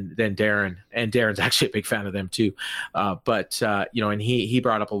 than Darren. And Darren's actually a big fan of them too. But you know, and he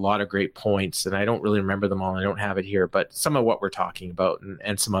brought up a lot of great points, and I don't really remember them all. I don't have it here, but some of what we're talking about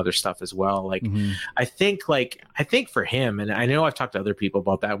and some other stuff as well. Like, I think for him, and I know I've talked to other people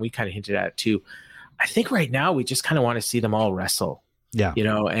about that, and we kind of hinted at it too. I think right now we just kind of want to see them all wrestle. Yeah. You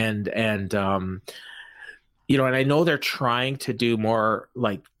know, and you know, and I know they're trying to do more,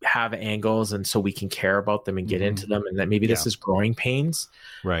 like have angles, and so we can care about them and get into them, and that maybe this is growing pains.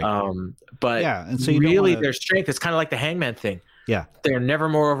 Right. But and so really their strength is kind of like the Hangman thing. Yeah. They're never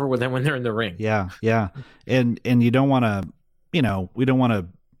more over with them when they're in the ring. Yeah. Yeah. And you don't want to, you know, we don't want to,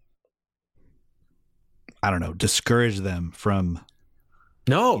 I don't know, discourage them from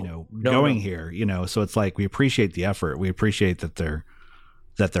going here, you know. So it's like, we appreciate the effort. We appreciate that they're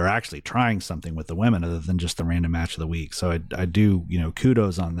actually trying something with the women other than just the random match of the week. So I do, you know,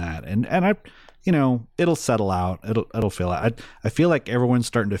 kudos on that. And I, you know, it'll settle out. It'll feel out. I feel like everyone's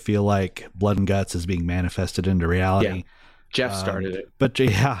starting to feel like Blood and Guts is being manifested into reality. Yeah. Jeff started it. But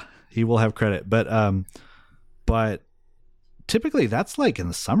yeah, he will have credit. But typically that's like in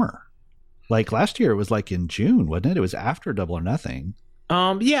the summer. Like last year it was like in June, wasn't it? It was after Double or Nothing.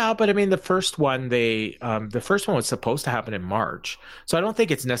 Yeah, but I mean, the first one was supposed to happen in March, so I don't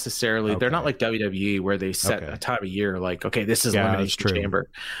think it's necessarily they're not like WWE where they set a time of year like, okay, this is Elimination Chamber.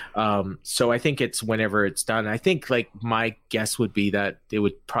 So I think it's whenever it's done. I think like my guess would be that they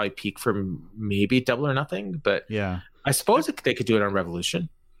would probably peak from maybe Double or Nothing, but I suppose they could do it on Revolution.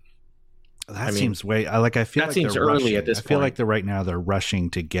 That seems way. I feel like seems early at this point. I feel like right now they're rushing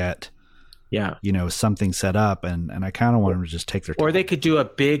to get. Yeah, you know, something set up, and I kind of want them to just take their time. Or they could do a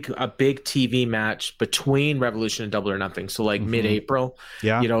big TV match between Revolution and Double or Nothing. So like mid-April,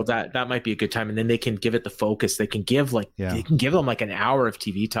 you know, that might be a good time, and then they can give it the focus. They can give they can give them like an hour of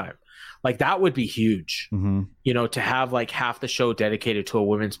TV time. Like that would be huge. You know, to have like half the show dedicated to a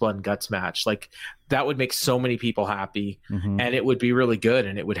women's Blood and Guts match, like that would make so many people happy, and it would be really good,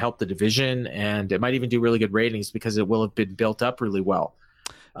 and it would help the division, and it might even do really good ratings because it will have been built up really well.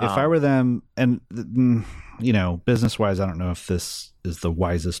 If I were them, and you know, business wise, I don't know if this is the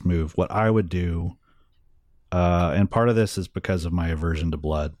wisest move. What I would do, and part of this is because of my aversion to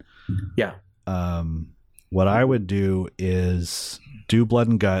blood. Yeah. What I would do is do Blood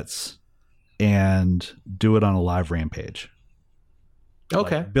and Guts and do it on a live Rampage.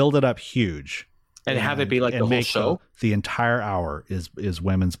 Okay. Like, build it up huge. And have it be like the whole show? The entire hour is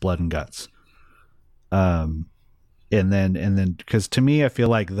women's Blood and Guts. And then, because to me, I feel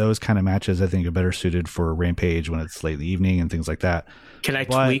like those kind of matches, I think, are better suited for Rampage when it's late in the evening and things like that. Can I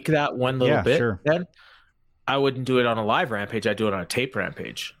tweak that one little bit? Sure. Then I wouldn't do it on a live Rampage. I'd do it on a tape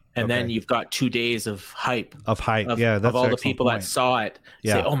Rampage. And then you've got 2 days of hype. That's of all the people point. That saw it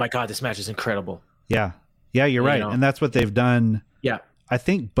say, oh my God, this match is incredible. Yeah. Yeah, you're right. Know? And that's what they've done. Yeah. I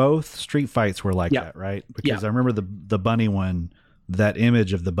think both street fights were like that, right? Because I remember the bunny one, that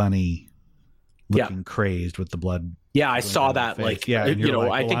image of the bunny looking crazed with the blood. Yeah, I saw that. Like, you know,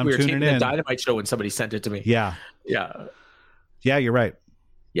 like, I think we were taping the Dynamite show when somebody sent it to me. Yeah. Yeah. Yeah, you're right.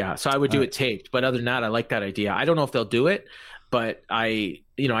 Yeah. So I would do it taped. But other than that, I like that idea. I don't know if they'll do it, but think,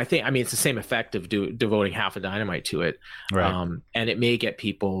 it's the same effect of devoting half a Dynamite to it. Right. And it may get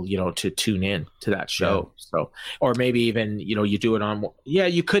people, you know, to tune in to that show. Yeah. So, or maybe even, you know, you do it on,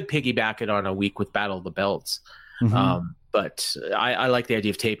 you could piggyback it on a week with Battle of the Belts. But I like the idea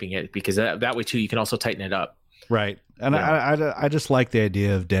of taping it because that way too, you can also tighten it up. Right. And I just like the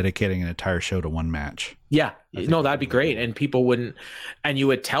idea of dedicating an entire show to one match. Yeah. No, that'd be great. And people wouldn't, and you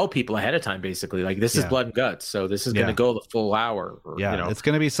would tell people ahead of time, basically, like, this is Blood and Guts. So this is going to go the full hour. Or, It's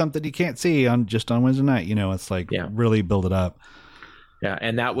going to be something you can't see on Wednesday night. It's like really build it up. Yeah.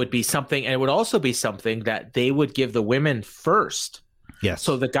 And that would be something. And it would also be something that they would give the women first. Yes.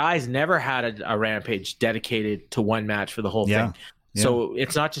 So the guys never had a Rampage dedicated to one match for the whole thing. Yeah. So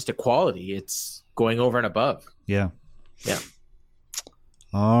it's not just equality, it's going over and above. Yeah. Yeah.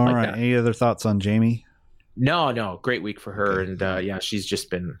 All right. That. Any other thoughts on Jamie? No. Great week for her. Okay. And she's just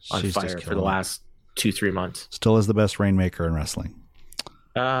been on fire for the last 2-3 months. Still is the best rainmaker in wrestling.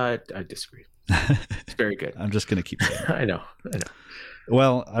 I disagree. It's very good. I'm just going to keep saying that. I know.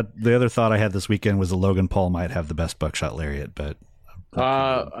 Well, the other thought I had this weekend was that Logan Paul might have the best buckshot lariat, but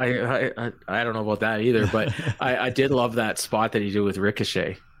I don't know about that either, but I did love that spot that he did with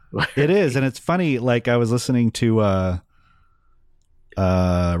Ricochet. It is, and it's funny. Like, I was listening to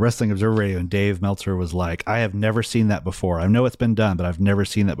Wrestling Observer Radio, and Dave Meltzer was like, I have never seen that before. I know it's been done, but I've never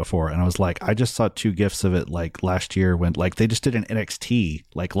seen that before. And I was like, I just saw 2 GIFs of it like last year when like they just did an NXT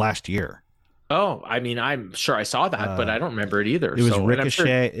like last year. Oh, I mean, I'm sure I saw that, but I don't remember it either. It was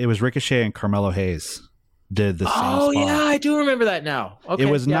Ricochet. It was Ricochet and Carmelo Hayes did the same spot. Oh yeah, I do remember that now. Okay, it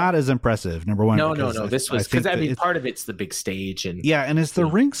was not as impressive. Number one, no. This was because I mean, part of it's the big stage, and and is the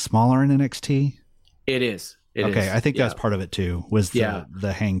ring smaller in NXT? It is. I think that's part of it too. Was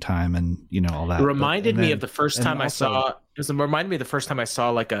the hang time and all that. It reminded me of the first time I saw. It reminded me of the first time I saw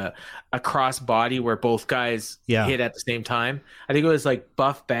like a cross body where both guys hit at the same time. I think it was like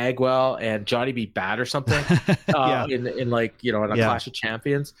Buff Bagwell and Johnny B. Bad or something. In like in a Clash of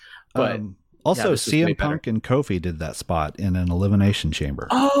Champions, but. Also, CM Punk and Kofi did that spot in an Elimination Chamber.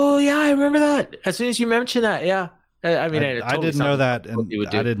 Oh yeah, I remember that. As soon as you mentioned that, I mean, I didn't know that, and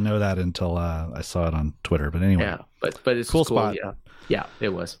I didn't know that until I saw it on Twitter. But anyway, but it's cool spot. Yeah, it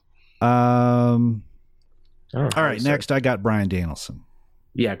was. All right, next I got Bryan Danielson.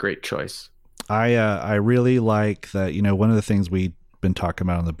 Yeah, great choice. I really like that. One of the things we've been talking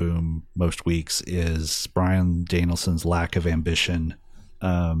about on the Boom most weeks is Bryan Danielson's lack of ambition.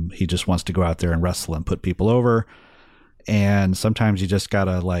 He just wants to go out there and wrestle and put people over. And sometimes you just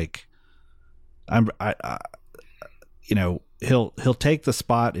gotta he'll take the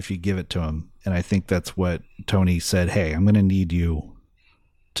spot if you give it to him. And I think that's what Tony said. Hey, I'm going to need you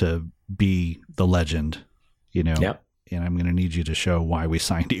to be the legend, and I'm going to need you to show why we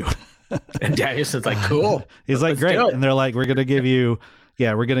signed you. And Danielson's like, cool. He's like, great. And they're like, we're going to give you,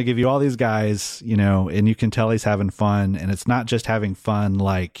 we're going to give you all these guys, and you can tell he's having fun. And it's not just having fun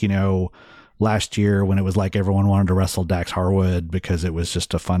like, last year when it was like everyone wanted to wrestle Dax Harwood because it was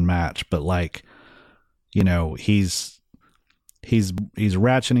just a fun match. But like, he's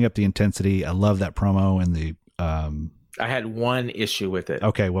ratcheting up the intensity. I love that promo and the I had one issue with it.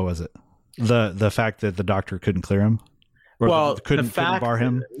 Okay, what was it? The fact that the doctor couldn't clear him? Or couldn't bar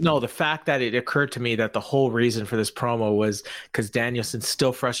him? No, the fact that it occurred to me that the whole reason for this promo was because Danielson's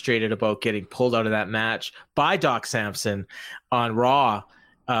still frustrated about getting pulled out of that match by Doc Samson on Raw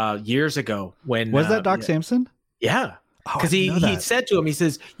years ago. When was that Doc Samson? Yeah. Because he said to him, he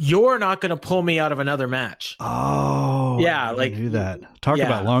says, "You're not going to pull me out of another match." Oh, yeah, I knew that. Talk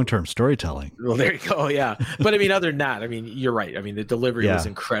about long-term storytelling. Well, there you go. Yeah, but I mean, other than that, I mean, you're right. I mean, the delivery was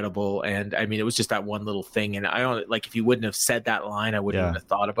incredible, and I mean, it was just that one little thing. And I don't like if you wouldn't have said that line, I wouldn't even have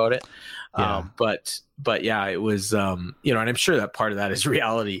thought about it. Yeah. But yeah, it was and I'm sure that part of that is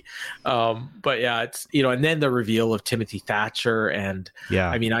reality. But yeah, it's and then the reveal of Timothy Thatcher, and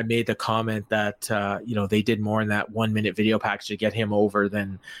I mean, I made the comment that they did more in that 1 minute video package to get him over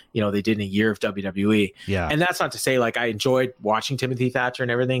than they did in a year of WWE. Yeah, and that's not to say like I enjoyed watching Timothy Thatcher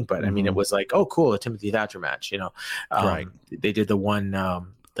and everything, but I mean, it was like, oh, cool, a Timothy Thatcher match. Right? They did the one.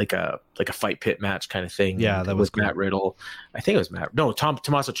 Like a fight pit match kind of thing. Yeah, that was cool. Matt Riddle. I think it was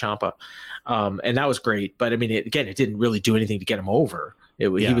Tommaso Ciampa, and that was great. But I mean, it didn't really do anything to get him over. He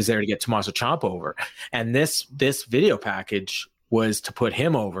was there to get Tommaso Ciampa over, and this video package was to put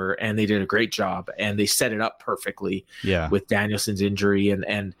him over, and they did a great job, and they set it up perfectly. Yeah, with Danielson's injury,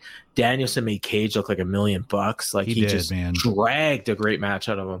 and Danielson made Cage look like $1 million. Like he just dragged a great match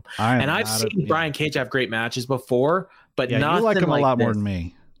out of him. I've seen Brian Cage have great matches before, but not you like him a lot more than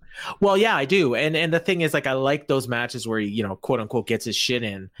me. Well, yeah, I do. And the thing is, like, I like those matches where he, quote unquote, gets his shit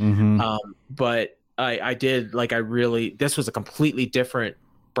in. Mm-hmm. But I did like, this was a completely different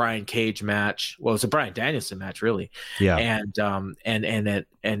Brian Cage match. Well, it was a Brian Danielson match, really. Yeah. And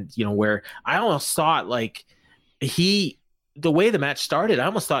where I almost thought like the way the match started, I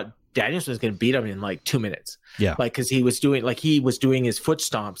almost thought Danielson was going to beat him in like 2 minutes. Yeah. Like, cause he was doing his foot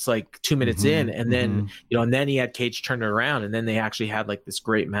stomps like 2 minutes in. And then, and then he had Cage turn it around, and then they actually had like this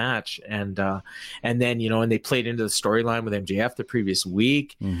great match. And then, and they played into the storyline with MJF the previous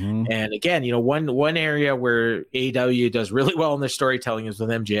week. And again, one area where AEW does really well in their storytelling is with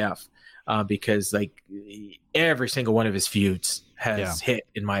MJF, because like every single one of his feuds has hit,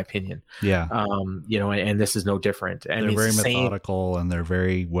 in my opinion. Yeah. And this is no different. And they're very methodical, and they're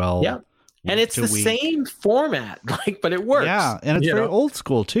very well. Yeah. And it's the same format, like, but it works. Yeah. And it's very old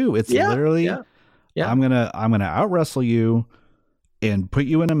school too. It's literally, I'm going to out wrestle you and put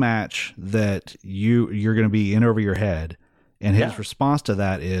you in a match that you're going to be in over your head. And his response to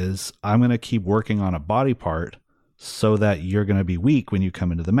that is, I'm going to keep working on a body part so that you're going to be weak when you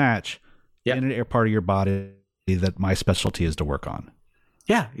come into the match in a part of your body that my specialty is to work on.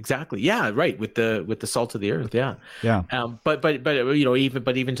 Yeah, exactly. Yeah, right. With the salt of the earth. Yeah. Yeah. But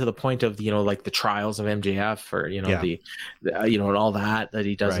even to the point of, like the trials of MJF, or, and all that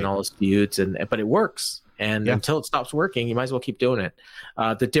he does in all his feuds, but it works. And until it stops working, you might as well keep doing it.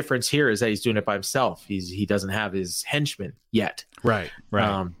 The difference here is that he's doing it by himself. He doesn't have his henchmen yet. Right.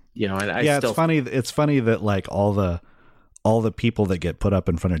 And it's funny that like all the people that get put up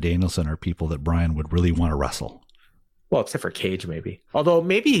in front of Danielson are people that Bryan would really want to wrestle. Well, except for Cage, maybe. Although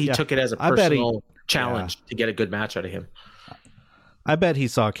maybe he took it as a personal challenge to get a good match out of him. I bet he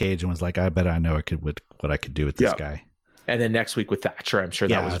saw Cage and was like, I bet I know what I could do with this guy. And then next week with Thatcher, I'm sure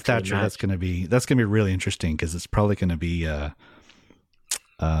that was Thatcher. That's gonna be really interesting, because it's probably gonna be it's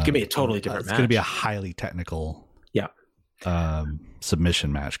gonna be a totally different match. It's gonna be a highly technical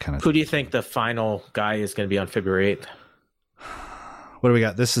submission match kind of thing. Who do you think the final guy is gonna be on February 8th? What do we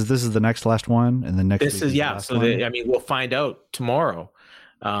got? This is the last one, and the next. This is So we'll find out tomorrow.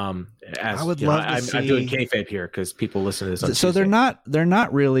 I would love to see. I'm doing kayfabe here because people listen to this. On so Tuesday. they're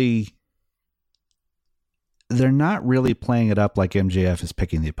not really playing it up like MJF is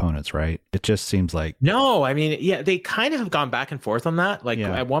picking the opponents, right? It just seems like no. I mean, they kind of have gone back and forth on that. Like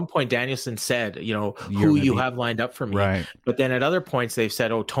at one point, Danielson said, who you have lined up for me, right? But then at other points, they've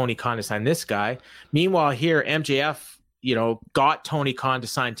said, oh, Tony Khan to sign this guy. Meanwhile, here MJF. Got Tony Khan to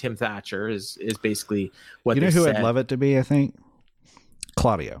sign Tim Thatcher is basically what they said. Who I'd love it to be, I think?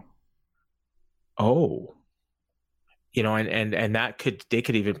 Claudio. Oh. And that they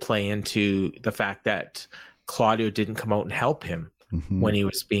could even play into the fact that Claudio didn't come out and help him when he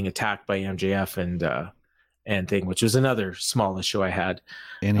was being attacked by MJF and thing, which was another small issue I had.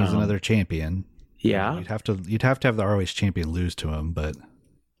 And he's another champion. Yeah. You'd have to have the ROH champion lose to him, but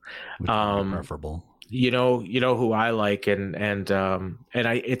which would be preferable. You know who I like, and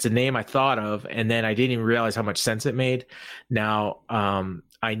it's a name I thought of, and then I didn't even realize how much sense it made. Now,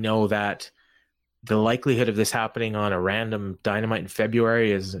 I know that the likelihood of this happening on a random Dynamite in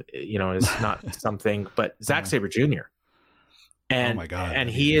February is not something, but Zack Sabre Jr. And, oh my God. And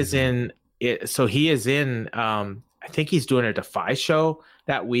he is in it. So he is in, I think he's doing a Defy show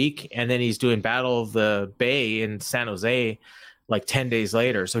that week. And then he's doing Battle of the Bay in San Jose, like 10 days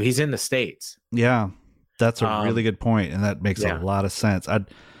later. So he's in the States. Yeah. That's a really good point, and that makes a lot of sense.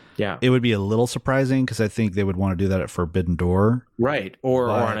 It would be a little surprising because I think they would want to do that at Forbidden Door, right? Or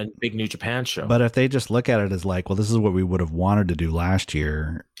on a big New Japan show. But if they just look at it as like, well, this is what we would have wanted to do last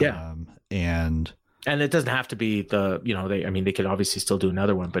year, and it doesn't have to be they could obviously still do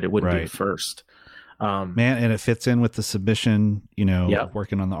another one, but it wouldn't be the first. And it fits in with the submission,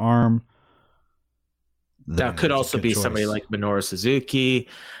 working on the arm. That could also be choice. Somebody like Minoru Suzuki.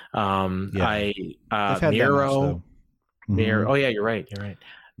 Miro. Miro. Oh yeah, you're right.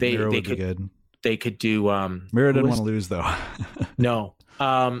 They could be good. They could do. Miro didn't want to lose though. No.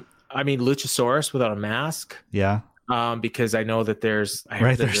 Luchasaurus without a mask. Yeah. Because I know that there's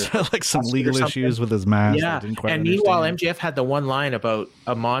like some legal issues with his mask. Yeah. And meanwhile, MJF had the one line about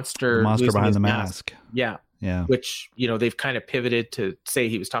a monster behind the mask. Yeah. Yeah, which they've kind of pivoted to say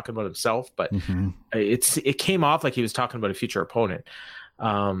he was talking about himself, but it came off like he was talking about a future opponent.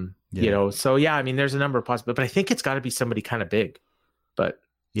 So there's a number of possibilities, but I think it's got to be somebody kind of big. But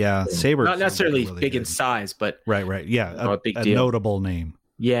Sabre not necessarily really big in size, but right, a big deal. Notable name.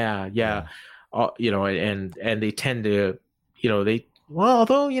 Yeah. And they tend to,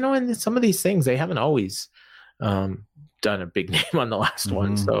 although in some of these things they haven't always done a big name on the last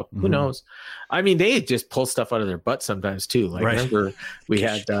one, so who knows? I mean, they just pull stuff out of their butt sometimes too. Like remember we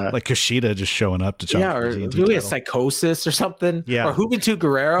had like Kushida just showing up to challenge or really a Psychosis or something, or Juventud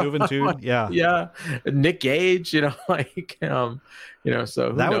Guerrero, Nick Gage, so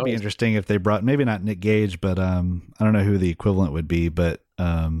that would be interesting if they brought maybe not Nick Gage, but I don't know who the equivalent would be, but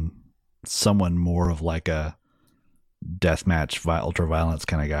someone more of like a deathmatch, ultra violence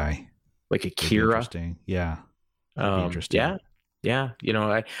kind of guy. Like Akira. Interesting. Yeah. Interesting. Yeah. You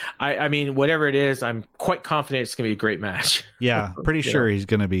know, I mean, whatever it is, I'm quite confident it's going to be a great match. Yeah. Pretty sure he's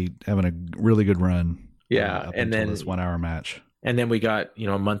going to be having a really good run. Yeah. And then this 1 hour match. And then we got,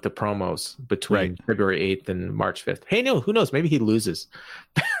 a month of promos between February 8th and March 5th. Hey, no, who knows? Maybe he loses.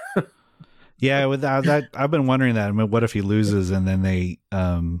 Yeah, without that, I've been wondering that. I mean, what if he loses and then they,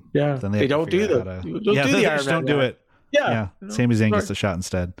 then they don't do the Iron Man. Don't do it. Yeah. Sami Zayn gets the shot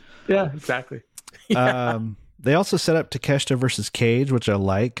instead. Yeah, exactly. They also set up Takeshita versus Cage, which I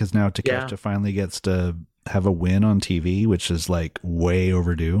like because now Takeshita finally gets to have a win on TV, which is like way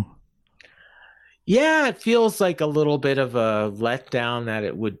overdue. Yeah, it feels like a little bit of a letdown that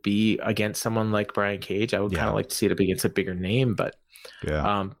it would be against someone like Brian Cage. I would kind of like to see it against a bigger name, but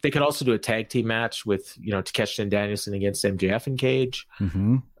they could also do a tag team match with, Takeshita and Danielson against MJF and Cage.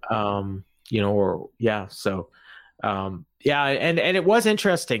 Mm-hmm. And it was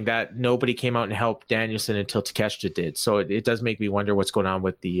interesting that nobody came out and helped Danielson until Takeshita did. So it does make me wonder what's going on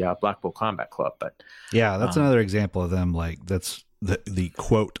with the Blackpool Combat Club. But yeah, that's another example of them. Like that's the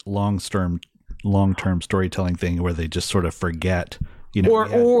quote long-term storytelling thing where they just sort of forget,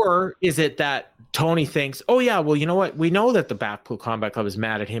 or is it that Tony thinks, oh yeah, well, you know what? We know that the Blackpool Combat Club is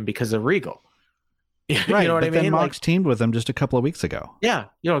mad at him because of Regal. Right. You know what I mean? Then Mox teamed with him just a couple of weeks ago. Yeah,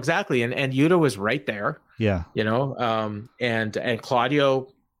 exactly. And Yuta was right there. Yeah. And Claudio,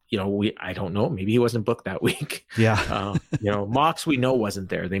 I don't know, maybe he wasn't booked that week. Yeah. Mox we know wasn't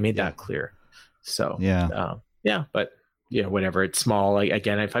there. They made that clear. So but whatever. It's small.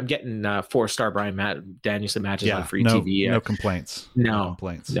 Again, if I'm getting 4-star Bryan Danielson matches on free TV, no complaints. No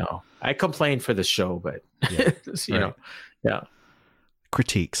complaints. No, I complained for the show, but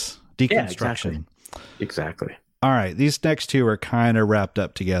critiques, deconstruction. Yeah, exactly. All right, these next two are kind of wrapped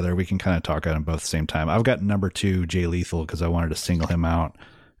up together. We can kind of talk on them both at the same time. I've got number 2, Jay Lethal, because I wanted to single him out,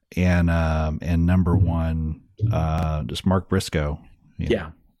 and number 1, just Mark Briscoe.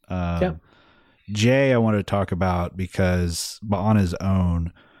 Jay, I wanted to talk about on his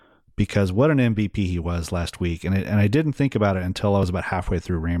own, because what an MVP he was last week, and I didn't think about it until I was about halfway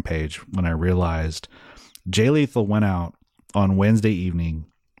through Rampage when I realized Jay Lethal went out on Wednesday evening.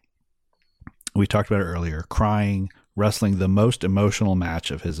 We talked about it earlier, crying, wrestling the most emotional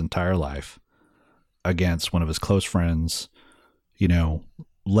match of his entire life against one of his close friends,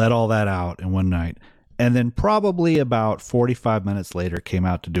 let all that out in one night. And then probably about 45 minutes later came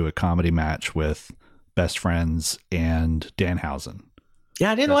out to do a comedy match with Best Friends and Danhausen.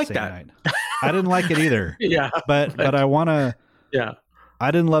 Yeah, I didn't like that. Night. I didn't like it either. But I want to,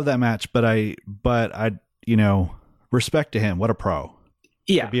 I didn't love that match, but I, respect to him. What a pro.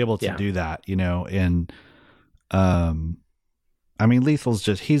 Yeah. To be able to do that, and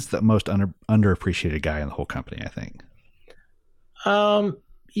Lethal's he's the most underappreciated guy in the whole company, I think.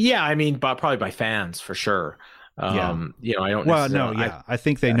 But probably by fans for sure. I don't. Well, no, I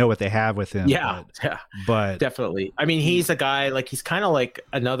think they know what they have with him. But definitely. I mean, he's a guy he's kind of like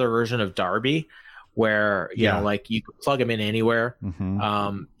another version of Darby, where you can plug him in anywhere. Mm-hmm.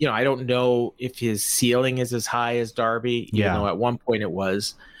 I don't know if his ceiling is as high as Darby, even though at one point it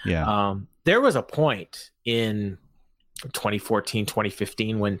was. There was a point in 2014,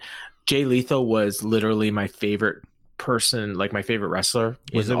 2015 when Jay Lethal was literally my favorite person, like my favorite wrestler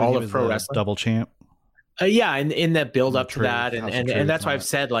in all of pro wrestling. Double champ. In that build up to that, and that's why I've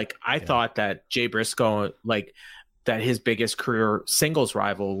said I thought that Jay Briscoe, that his biggest career singles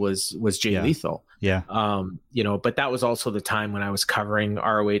rival was Jay Lethal. But that was also the time when I was covering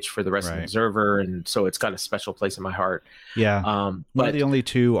ROH for the Wrestling Observer, and so it's got a special place in my heart. One of the only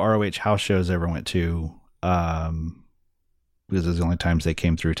 2 ROH house shows I ever went to, because it was the only times they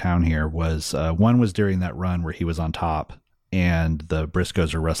came through town here, was one was during that run where he was on top and the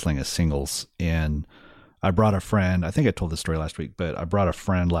Briscoes are wrestling as singles, and I brought a friend. I think I told this story last week, but I brought a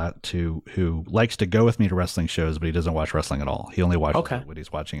friend who likes to go with me to wrestling shows, but he doesn't watch wrestling at all. He only watches it when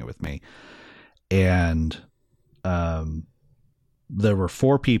he's watching it with me. And there were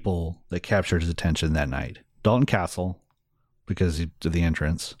 4 people that captured his attention that night. Dalton Castle, because of the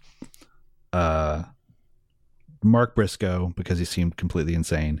entrance. Mark Briscoe, because he seemed completely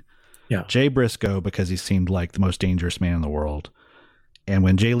insane. Jay Briscoe, because he seemed like the most dangerous man in the world. And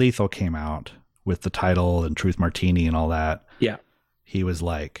when Jay Lethal came out with the title and Truth Martini and all that, he was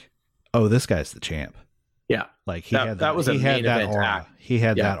like, "Oh, this guy's the champ." He had that aura. He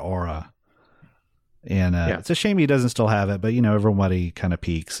had that aura, and it's a shame he doesn't still have it. But everybody kind of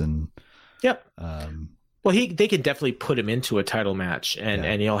peaks and well, they could definitely put him into a title match,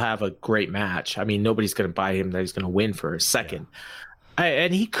 and he'll have a great match. I mean, nobody's going to buy him that he's going to win for a second.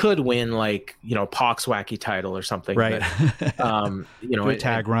 and he could win like, you know, Pac's wacky title or something, right? But, you know, a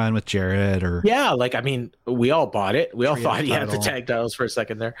tag run with Jarrett, or like, I mean, we all bought it. We all thought he had the tag titles for a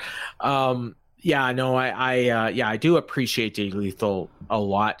second there. I do appreciate Jay Lethal a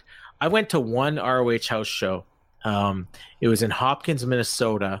lot. I went to one ROH house show. It was in Hopkins,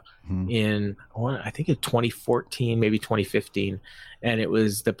 Minnesota, in I think in 2014, maybe 2015, and it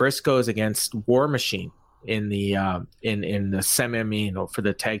was the Briscoes against War Machine in the in the semi, you know, for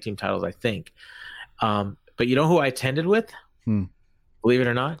the tag team titles, I think. But you know who I attended with? Believe it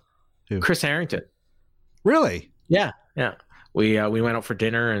or not, Chris Harrington. Really? Yeah. We went out for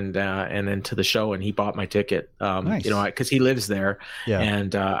dinner and then to the show, and he bought my ticket. Nice. You know, because he lives there, yeah.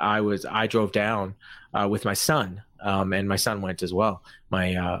 And I drove down with my son, and my son went as well,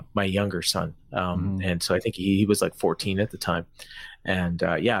 my younger son, and so I think he was like 14 at the time, and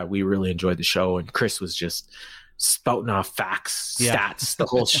we really enjoyed the show, and Chris was just spouting off facts, stats the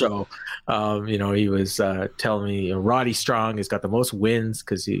whole show. You know, he was telling me, you know, Roddy Strong has got the most wins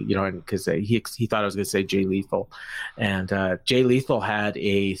because he thought I was going to say Jay Lethal, and Jay Lethal had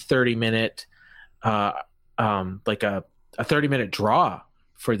a 30-minute like a 30-minute draw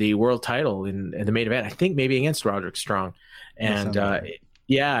for the world title in the main event, I think maybe against Roderick Strong, and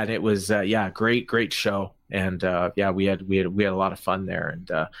and it was great show, and we had a lot of fun there, and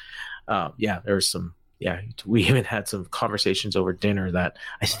there was some. Yeah, we even had some conversations over dinner that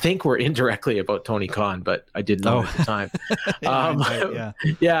I think were indirectly about Tony Khan, but I didn't know at the time.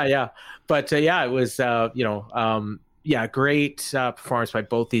 But it was, great performance by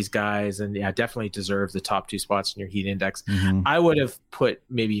both these guys, and definitely deserve the top two spots in your heat index. I would have put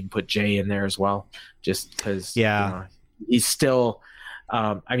Jay in there as well, just because he's still,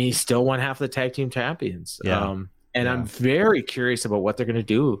 he's still one half of the tag team champions. I'm very curious about what they're going to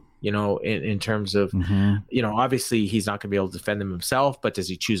do, you know, in terms of, you know, obviously he's not going to be able to defend them himself, but does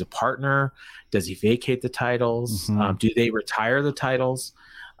he choose a partner? Does he vacate the titles? Do they retire the titles?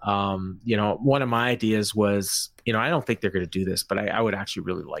 You know, one of my ideas was, you know, I don't think they're going to do this, but I would actually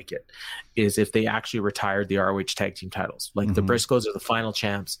really like it, is if they actually retired the ROH tag team titles. Like the Briscoes are the final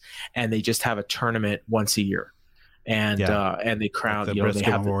champs, and they just have a tournament once a year. And they crown, like you know, they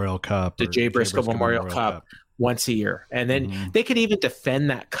have Memorial Cup, the Jay Briscoe Memorial Cup once a year, and then they could even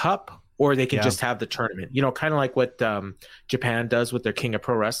defend that cup, or they could just have the tournament, you know, kind of like what Japan does with their King of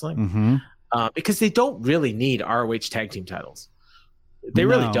Pro Wrestling, because they don't really need ROH tag team titles. They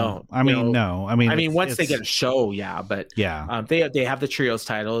really don't. I mean, once they get a show, but they have the trios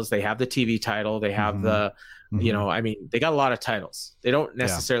titles, they have the TV title, they have the, you know, I mean, they got a lot of titles. They don't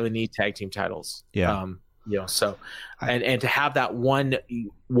necessarily need tag team titles. You know, so and to have that one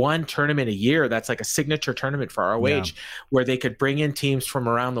tournament a year, that's like a signature tournament for ROH, where they could bring in teams from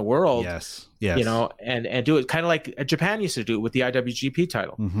around the world. Yes. You know, and do it kind of like Japan used to do it with the IWGP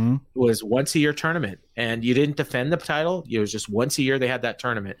title. It was once a year tournament, and you didn't defend the title. It was just once a year they had that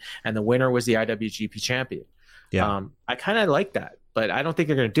tournament, and the winner was the IWGP champion. I kind of like that, but I don't think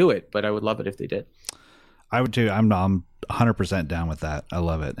they're going to do it. But I would love it if they did. I would too. I'm 100% down with that. I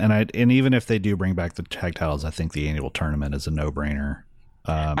love it. And even if they do bring back the tag titles, I think the annual tournament is a no-brainer.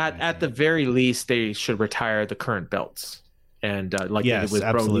 At the very least, they should retire the current belts, and like they did with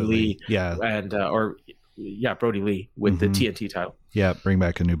absolutely. Brody Lee, and Brody Lee with the TNT title. Yeah, bring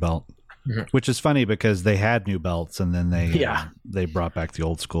back a new belt. Which is funny because they had new belts, and then they brought back the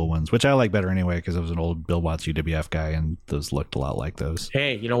old school ones, which I like better anyway, because I was an old Bill Watts UWF guy, and those looked a lot like those.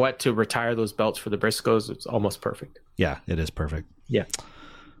 Hey, you know what? To retire those belts for the Briscoes, it's almost perfect. Yeah, it is perfect. Yeah.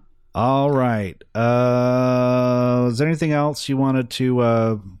 All right. Is there anything else you wanted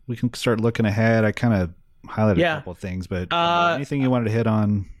to? We can start looking ahead. I kind of highlighted a couple of things, but anything you wanted to hit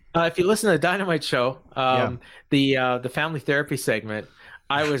on? If you listen to the Dynamite show, the family therapy segment,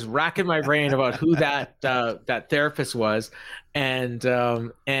 I was racking my brain about who that therapist was, and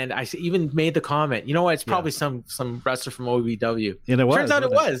I even made the comment, you know what? It's probably some wrestler from OVW. And it was. Turns out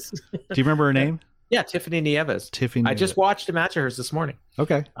it was. Do you remember her name? Yeah, Tiffany Nieves. I just watched a match of hers this morning.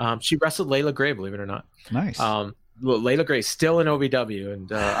 Okay. She wrestled Layla Gray, believe it or not. Nice. Layla Gray still in OVW,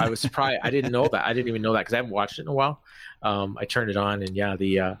 and I was surprised. I didn't know that. I didn't even know that because I haven't watched it in a while. I turned it on,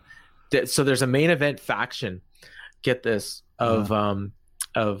 and so there's a main event faction. Get this of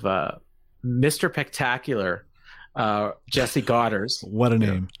Mr. Spectacular, Jesse Goddard. What a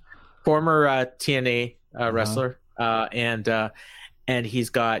name! Former TNA wrestler, and he's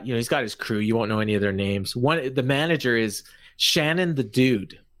got his crew. You won't know any of their names. The manager is Shannon the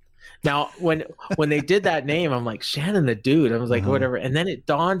Dude. Now, when they did that name, I'm like, Shannon the Dude. I was like, whatever. And then it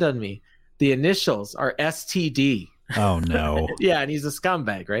dawned on me, the initials are STD. Oh no! Yeah, and he's a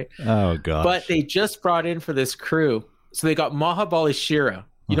scumbag, right? Oh god! But they just brought in for this crew So they got Mahabali Shera.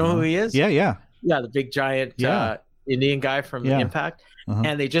 You know who he is? Yeah, yeah. Yeah, the big giant Indian guy from Impact.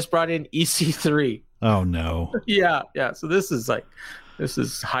 And they just brought in EC3. Oh, no. Yeah. So this is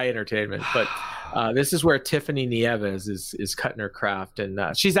high entertainment. But this is where Tiffany Nieves is cutting her craft. And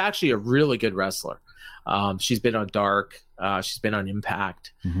she's actually a really good wrestler. She's been on Dark. She's been on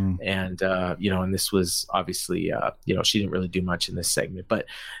Impact. And, and this was obviously, she didn't really do much in this segment. But,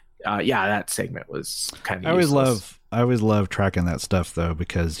 that segment was kind of useless. I always love tracking that stuff, though,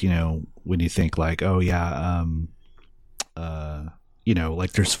 because, when you think like, like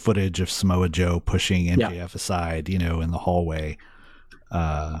there's footage of Samoa Joe pushing MJF aside, in the hallway,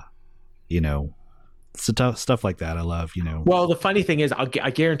 stuff like that. I love, Well, the funny thing is,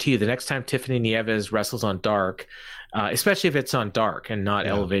 I guarantee you the next time Tiffany Nieves wrestles on Dark, especially if it's on Dark and not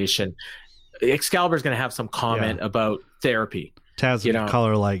Elevation, Excalibur's going to have some comment about therapy. Taz would call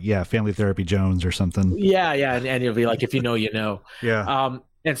her like, Family Therapy Jones or something. Yeah. And it'll be like, if you know, you know. Yeah.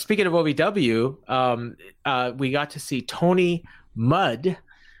 And speaking of OVW, we got to see Tony Mudd,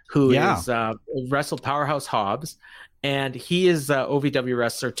 who is wrestled Powerhouse Hobbs, and he is OVW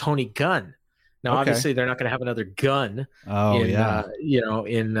wrestler Tony Gunn. Now, obviously, they're not going to have another gun. Oh, in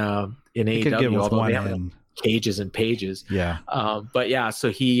AEW, although they have cages and pages. Yeah. So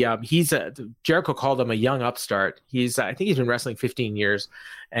he's Jericho called him a young upstart. I think he's been wrestling 15 years,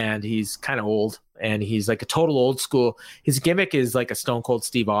 and he's kind of old, and he's like a total old school. His gimmick is like a Stone Cold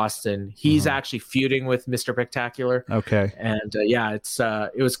Steve Austin. He's actually feuding with Mr. Spectacular. Okay. And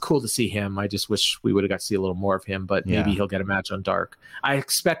it was cool to see him. I just wish we would have got to see a little more of him, but maybe he'll get a match on Dark. I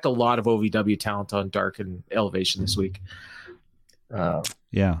expect a lot of OVW talent on Dark and Elevation this week. So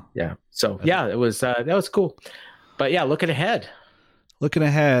it was that was cool. But looking ahead,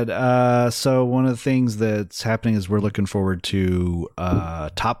 so one of the things that's happening is we're looking forward to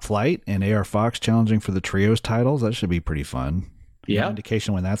Top Flight and AR Fox challenging for the trios titles. That should be pretty fun. No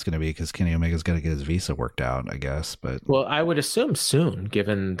indication when that's going to be, because Kenny Omega's got to get his visa worked out, I guess. But I would assume soon,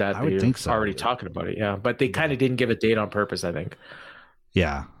 given that they're already talking about it. But they kind of didn't give a date on purpose, I think.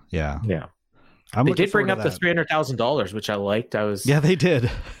 Yeah. They did bring up the $300,000, which I liked. They did.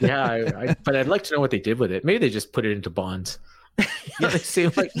 But I'd like to know what they did with it. Maybe they just put it into bonds. They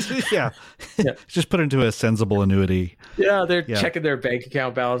seem like just put into a sensible annuity. They're checking their bank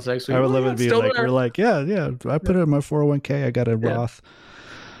account balance next week. I would love it to be like we're like, I put it in my 401k. I got a Roth.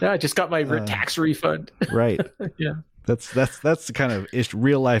 I just got my tax refund. Right. That's the kind of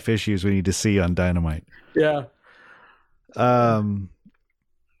real life issues we need to see on Dynamite. I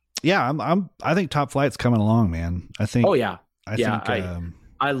think Top Flight's coming along, man. I think. Oh yeah.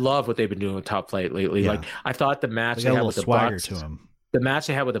 I love what they've been doing with Top Flight lately. Like, I thought the match they had with the Bucks, the match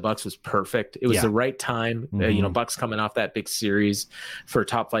they had with the Bucks was perfect. It was the right time. Bucks coming off that big series for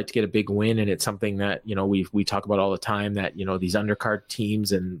Top Flight to get a big win, and it's something that we talk about all the time, that these undercard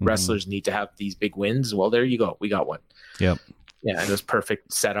teams and wrestlers need to have these big wins. Well, there you go, we got one. Yep. Yeah, it was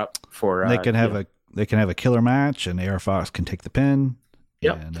perfect setup for. They can have a killer match, and AR Fox can take the pin.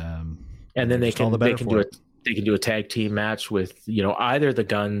 Yep. And then they can do a tag team match with either the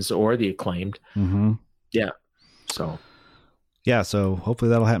Guns or the Acclaimed. So hopefully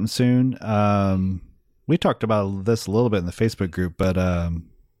that'll happen soon. We talked about this a little bit in the Facebook group, but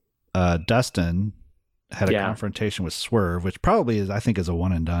Dustin had a confrontation with Swerve, which probably is a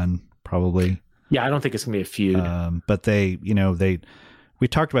one and done, probably. I don't think it's gonna be a feud. But we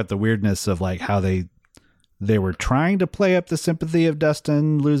talked about the weirdness of like how they were trying to play up the sympathy of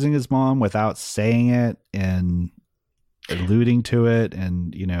Dustin losing his mom without saying it and alluding to it.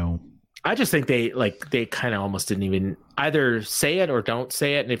 And, I just think they kind of almost didn't even either say it or don't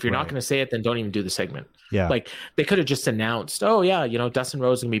say it. And if you're not going to say it, then don't even do the segment. Yeah. Like, they could have just announced, Dustin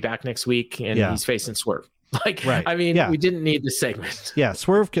Rhodes is going to be back next week and he's facing Swerve. Like, right. I mean, we didn't need the segment. Yeah.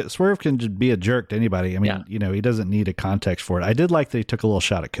 Swerve can just be a jerk to anybody. I mean, he doesn't need a context for it. I did like that he took a little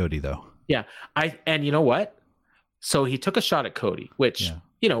shot at Cody though. Yeah. And you know what? So he took a shot at Cody, which,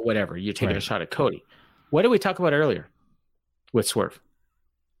 whatever, you're taking a shot at Cody. What did we talk about earlier with Swerve?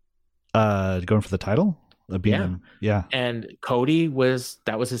 Going for the title? And Cody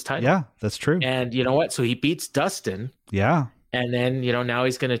that was his title. Yeah, that's true. And you know what? So he beats Dustin. Yeah. And then, now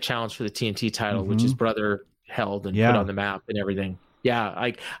he's going to challenge for the TNT title, which his brother held and put on the map and everything.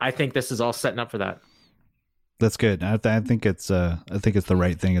 Yeah. I think this is all setting up for that. That's good. I think it's the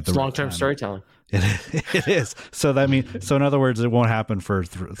right thing at the long-term storytelling. It is. So in other words, it won't happen for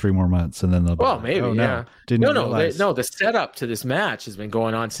 3 more months, and then they'll. Well, maybe. No, the setup to this match has been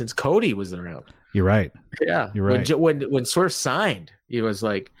going on since Cody was around. You're right. Yeah, you're right. When Swerve signed, he was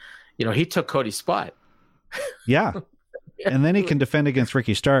like, he took Cody's spot. Yeah, and then he can defend against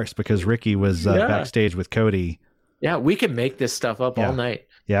Ricky Starks because Ricky was backstage with Cody. Yeah, we can make this stuff up all night.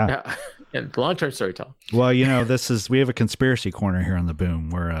 Yeah. And long-term storytelling. Well, we have a conspiracy corner here on the Boom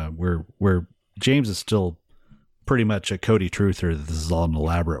where James is still pretty much a Cody truther that this is all an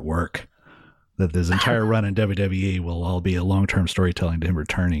elaborate work, that this entire run in WWE will all be a long-term storytelling to him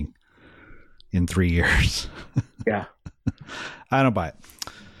returning in 3 years. Yeah. I don't buy it.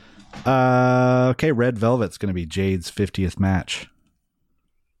 Okay, Red Velvet's going to be Jade's 50th match.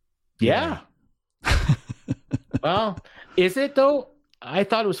 Yeah. Well, is it though? I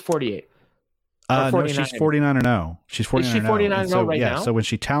thought it was 48. No, she's 49 or no. She's 49. Is she 49 or no right now? So when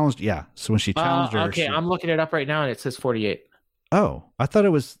she challenged, her. Okay, I'm looking it up right now, and it says 48. Oh, I thought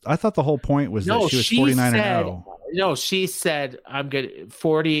the whole point was that she was 49 and 0. No, she said I'm good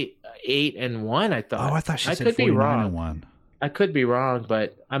 48 and 1. I thought. Oh, I thought she said 49 and 1. I could be wrong,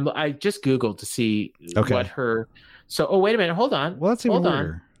 but I just Googled to see what her. So, wait a minute, hold on. Well, that's even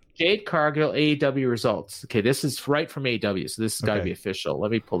weirder. Jade Cargill AEW results. Okay, this is right from AEW, so this has got to be official. Let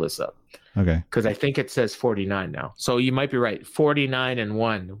me pull this up. Okay. Because I think it says 49 now. So you might be right. 49 and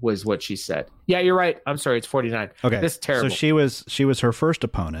 1 was what she said. Yeah, you're right. I'm sorry, it's 49. Okay. This is terrible. So she was her first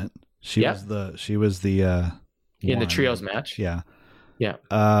opponent. She was the in the trios match. Yeah. Yeah.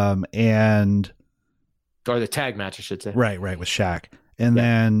 And or the tag match, I should say. Right, with Shaq. And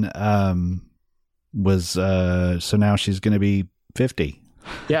then so now she's going to be 50.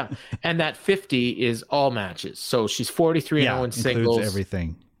 Yeah, and that 50 is all matches. So she's 43 and 0 in singles.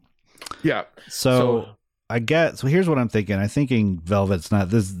 Everything. Yeah. So I get. So here's what I'm thinking. I'm thinking Velvet's not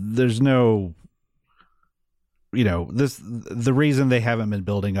this. There's no. The reason they haven't been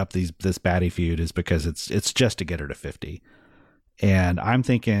building up this baddie feud is because it's just to get her to 50. And I'm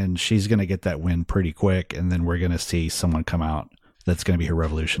thinking she's going to get that win pretty quick, and then we're going to see someone come out that's going to be her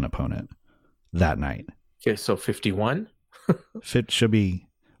Revolution opponent that night. Okay, so 51. She'll be,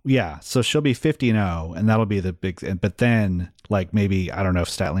 so she'll be 50-0, and that'll be the big. But then, like, maybe I don't know if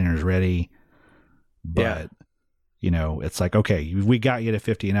Statlaner's ready, but it's like, okay, we got you to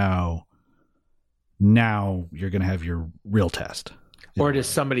 50-0. Now you're going to have your real test. Or does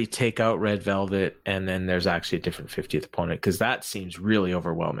somebody take out Red Velvet and then there's actually a different 50th opponent? Because that seems really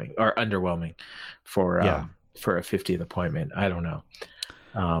overwhelming or underwhelming for a 50th appointment. I don't know.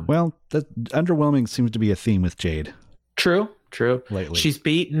 Well, that underwhelming seems to be a theme with Jade. True. Lately. She's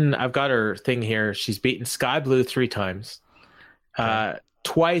beaten, I've got her thing here. She's beaten Sky Blue 3 times.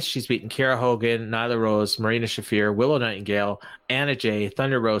 Twice she's beaten Kiera Hogan, Nyla Rose, Marina Shafir, Willow Nightingale, Anna Jay,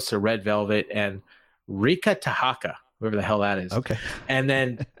 Thunder Rosa, Red Velvet, and Rika Tahaka, whoever the hell that is. Okay. And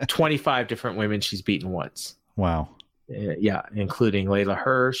then 25 different women she's beaten once. Wow. Yeah, including Layla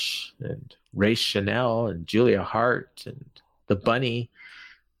Hirsch and Ray Chanel and Julia Hart and the Bunny.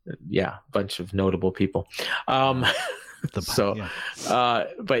 Yeah, a bunch of notable people. It's I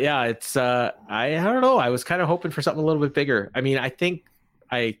don't know. I was kind of hoping for something a little bit bigger. I mean, I think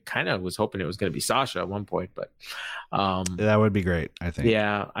I kind of was hoping it was going to be Sasha at one point, but that would be great. I think.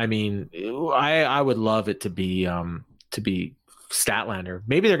 Yeah, I mean, I would love it to be Statlander.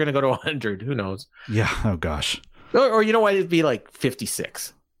 Maybe they're going to go to 100. Who knows? Yeah. Oh gosh. Or you know what? It'd be like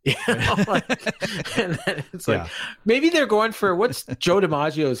 56. And then it's like maybe they're going for what's Joe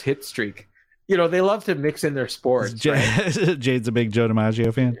DiMaggio's hit streak. They love to mix in their sports. Right? Jade's a big Joe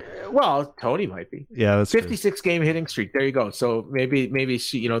DiMaggio fan. Well, Tony might be. Yeah, that's 56 game hitting streak. There you go. So maybe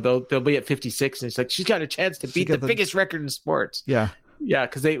she, they'll be at 56, and it's like she's got a chance to beat the biggest record in sports. Yeah. Yeah,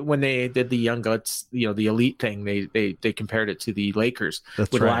 because when they did the Young Guts, the elite thing, they compared it to the Lakers.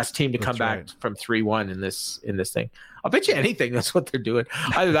 That's with the last team to come back from 3-1 in this thing. I'll bet you anything that's what they're doing.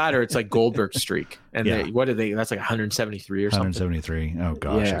 Either that or it's like Goldberg's streak. And that's like 173 or something. 173. Oh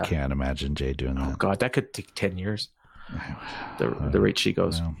gosh, I can't imagine Jay doing that. Oh god, that could take 10 years. The rate she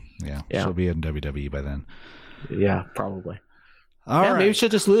goes. Well, yeah, she'll be in WWE by then. Yeah, probably. All right. Maybe she'll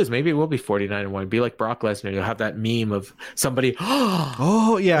just lose. Maybe it will be 49 and 1. Be like Brock Lesnar. You'll have that meme of somebody.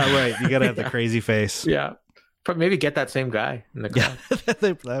 Oh yeah, right. You gotta have the crazy face. Yeah. But maybe get that same guy in the crowd. Yeah,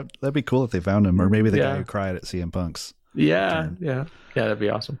 that'd be cool if they found him, or maybe the guy who cried at CM Punk's. Yeah, that'd be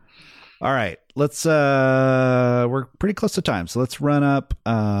awesome. All right, let's. We're pretty close to time, so let's run up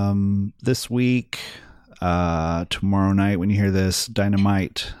this week. Tomorrow night, when you hear this,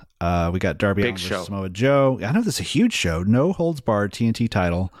 Dynamite. We got Darby Allin versus Samoa Joe. I know this is a huge show. No holds barred TNT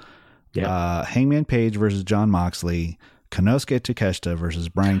title. Yeah. Hangman Page versus Jon Moxley. Konosuke Takeshita versus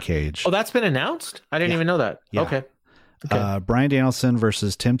Brian Cage. Oh, that's been announced? I didn't even know that. Yeah. Okay. Bryan Danielson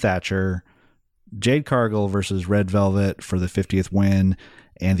versus Tim Thatcher. Jade Cargill versus Red Velvet for the 50th win.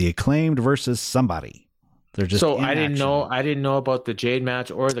 And The Acclaimed versus somebody. They're just so I didn't know about the Jade match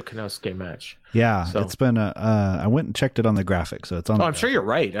or the Konosuke match. Yeah, so it's been I went and checked it on the graphic, so it's on. Oh, I'm sure you're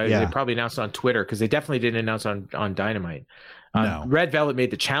right. They probably announced on Twitter because they definitely didn't announce on Dynamite. No. Red Velvet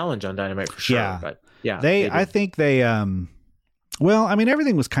made the challenge on Dynamite for sure. Yeah, but yeah, I think they well, I mean,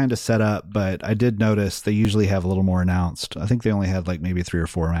 everything was kind of set up, but I did notice they usually have a little more announced. I think they only had like maybe 3 or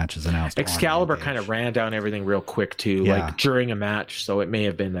 4 matches announced. Excalibur kind of ran down everything real quick too, like during a match. So it may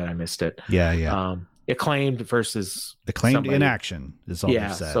have been that I missed it. Yeah. Acclaimed versus Acclaimed in action is all they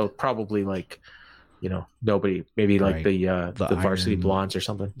said. So probably like, nobody, maybe like the Varsity Blondes or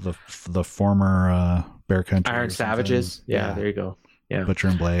something. The former Bear Country Iron Savages. Yeah, there you go. Yeah, Butcher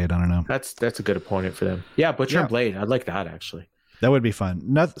and Blade. I don't know. That's a good opponent for them. Yeah, Butcher and Blade. I'd like that actually. That would be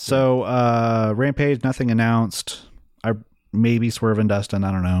fun. So Rampage, nothing announced. Maybe Swerve and Dustin.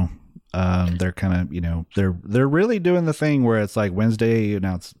 I don't know. They're kind of they're really doing the thing where it's like Wednesday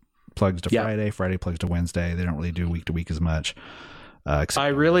announce plugs to Friday, Friday plugs to Wednesday. They don't really do week to week as much. I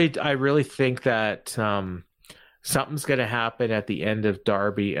really think that something's going to happen at the end of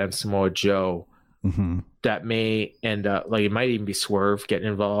Darby and Samoa Joe. Mm-hmm. That may end up like it might even be Swerve getting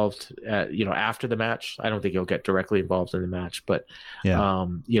involved after the match. I don't think he'll get directly involved in the match, but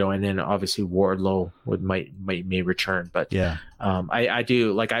and then obviously Wardlow may return, but I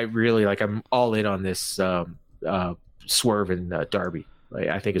do like, I really like, I'm all in on this Swerve and Darby. Like,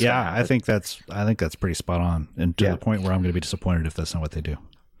 I think it's I think that's pretty spot on, and to the point where I'm going to be disappointed if that's not what they do.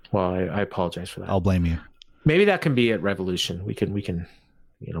 Well, I apologize for that. I'll blame you. Maybe that can be at Revolution. We can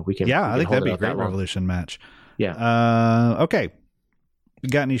I think that'd be a great Revolution match. Yeah. Okay. You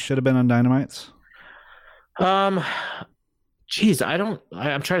got any should have been on Dynamites? Geez, I'm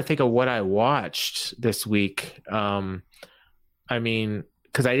trying to think of what I watched this week. I mean,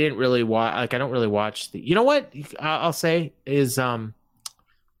 because I didn't really watch. Like, I don't really watch the. You know what I'll say is I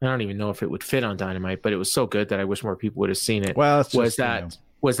don't even know if it would fit on Dynamite, but it was so good that I wish more people would have seen it. Well,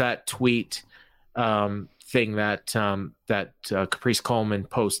 was that tweet thing that Caprice Coleman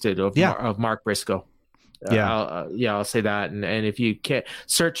posted of Mark Briscoe. I'll say that, and if you can't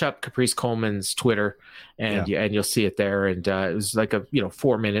search up Caprice Coleman's Twitter, and you'll see it there. And it was like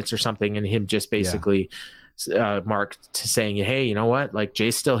 4 minutes or something, and him just basically Mark saying, hey, you know what, like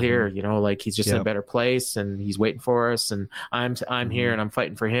Jay's still here, like he's just in a better place, and he's waiting for us, and I'm here, and I'm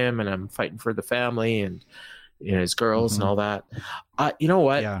fighting for him, and I'm fighting for the family, and his girls and all that. You know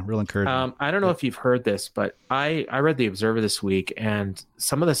what? Yeah, real encouraging. I don't know if you've heard this, but I read the Observer this week, and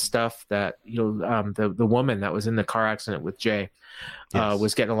some of the stuff that the woman that was in the car accident with Jay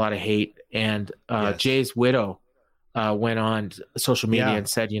was getting a lot of hate, and Jay's widow went on social media and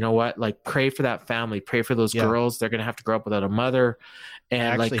said, you know what, like, pray for that family, pray for those girls. They're gonna have to grow up without a mother.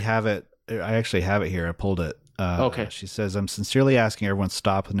 And I actually have it here. I pulled it. Okay. She says, I'm sincerely asking everyone to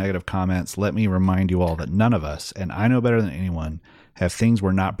stop with negative comments. Let me remind you all that none of us, and I know better than anyone, have things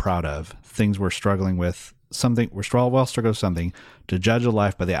we're not proud of, things we're struggling with, something we're all struggling with something. To judge a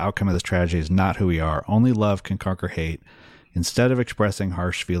life by the outcome of this tragedy is not who we are. Only love can conquer hate. Instead of expressing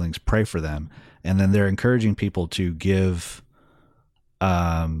harsh feelings, pray for them. And then they're encouraging people to give.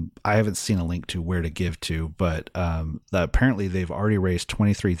 I haven't seen a link to where to give to, but apparently they've already raised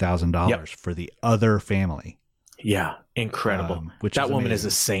 $23,000 for the other family. Yeah, incredible. That woman is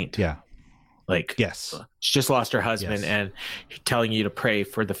a saint. Yeah. Like, yes, she just lost her husband, and telling you to pray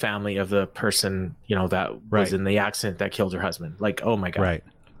for the family of the person, that was in the accident that killed her husband. Like, oh my God. Right.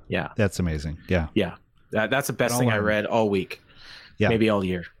 Yeah. That's amazing. Yeah. Yeah. That's the best thing I read all week. Yeah. Maybe all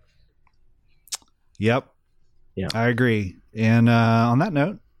year. Yep. Yeah. I agree. And on that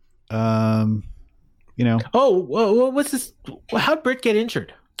note, what's this? How'd Britt get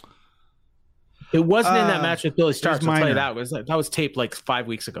injured? It wasn't in that match with Billy Starks. I'll tell you that was taped like 5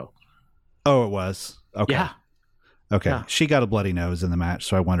 weeks ago. Oh, it was? Okay. Yeah. Okay. Yeah. She got a bloody nose in the match,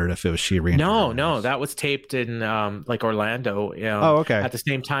 so I wondered if it was she re-injured. No, that was taped in like Orlando. Okay. At the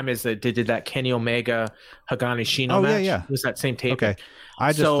same time as they did that Kenny Omega Hagane Shino match. Yeah. It was that same tape. Okay.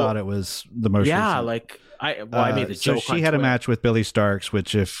 I just thought it was the most recent. Like I made the joke. So she had a match with Billy Starks,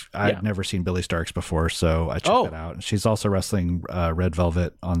 which I'd never seen Billy Starks before, so I checked it out. And she's also wrestling Red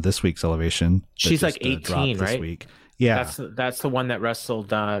Velvet on this week's Elevation. She's like 18, right? This week. Yeah, that's the one that wrestled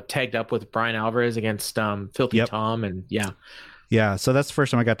tagged up with Brian Alvarez against Filthy Tom, and yeah. So that's the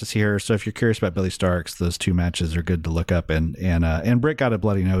first time I got to see her. So if you're curious about Billy Starks, those two matches are good to look up. And Britt got a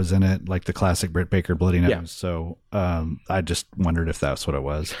bloody nose in it, like the classic Britt Baker bloody nose. Yeah. So I just wondered if that's what it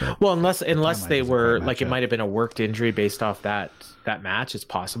was. But well, unless they were like, it might have been a worked injury based off that match. It's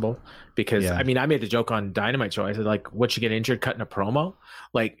possible because I mean, I made the joke on Dynamite show. I said, like, what, you get injured cutting a promo?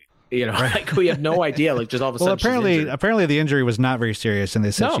 Like, You know, like we have no idea. Like just all of a sudden. Apparently the injury was not very serious, and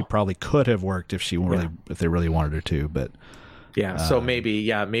they said she probably could have worked if if they really wanted her to. But so maybe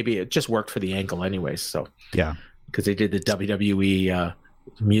it just worked for the ankle anyways. So because they did the WWE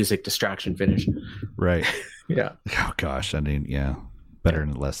music distraction finish. Right. Yeah. Oh gosh, I mean, better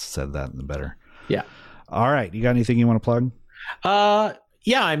and less said that the better. Yeah. All right, you got anything you want to plug?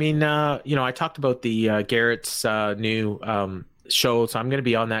 Yeah, I mean, I talked about the Garrett's new show, so I'm going to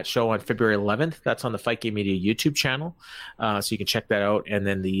be on that show on February 11th. That's on the Fight Game Media YouTube channel, so you can check that out. And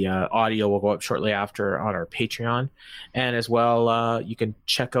then the audio will go up shortly after on our Patreon, and as well, you can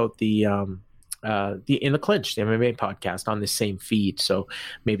check out the In the Clinch, the MMA podcast, on the same feed. So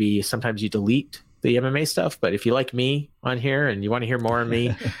maybe sometimes you delete the MMA stuff, but if you like me on here and you want to hear more on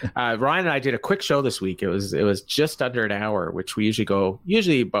me, Ryan and I did a quick show this week. It was just under an hour, which we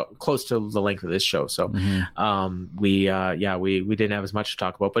usually about close to the length of this show. So we didn't have as much to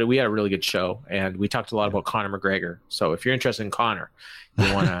talk about, but we had a really good show, and we talked a lot about Conor McGregor. So if you're interested in Conor,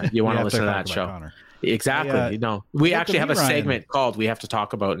 you want to listen to that show. Conor. Exactly. We actually have a segment called "We Have to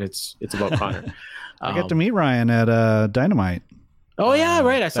Talk About," and it's about Conor. I got to meet Ryan at Dynamite. Oh yeah,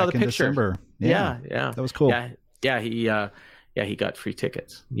 right. I saw the picture. December. Yeah, that was cool. Yeah. He got free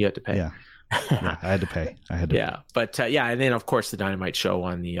tickets. You had to pay. Yeah, I had to pay. Yeah, but and then of course the Dynamite show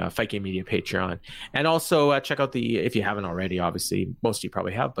on the Fight Game Media Patreon, and also check out if you haven't already, obviously most of you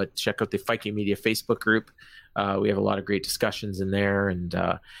probably have, but check out the Fight Game Media Facebook group. We have a lot of great discussions in there, and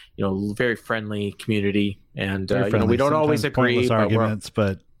very friendly community, and we don't always agree, but arguments,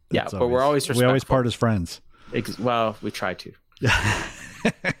 but we're always respectful. We always part as friends. Well, we try to.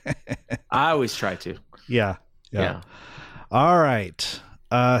 I always try to. Yeah. All right.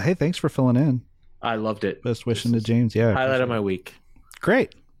 Hey, thanks for filling in. I loved it. Best wishing to James. Yeah. Highlight of my week.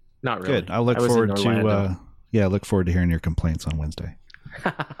 Great. Not really. Good. I look forward to hearing your complaints on Wednesday.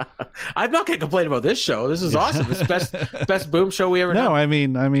 I'm not going to complain about this show. This is awesome. It's best boom show we ever had. No, I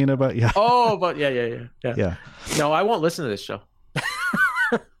mean about Oh, but yeah. No, I won't listen to this show.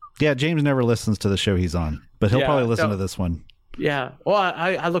 Yeah, James never listens to the show he's on, but he'll probably listen to this one. Yeah. Well,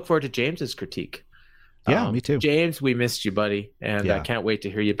 I look forward to James's critique. Yeah, me too. James, we missed you, buddy, and I can't wait to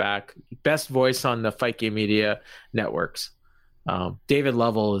hear you back. Best voice on the Fight Game Media networks. David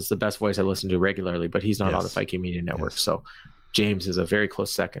Lovell is the best voice I listen to regularly, but he's not on the Fight Game Media network. So James is a very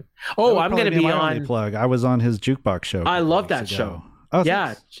close second. Oh, I'm going to be on. Plug. I was on his Jukebox show. I love that show. Oh,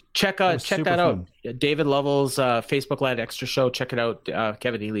 yeah, check that out. David Lovell's Facebook Land Extra show. Check it out.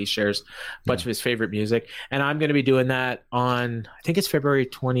 Kevin Ely shares a bunch of his favorite music, and I'm going to be doing that on. I think it's February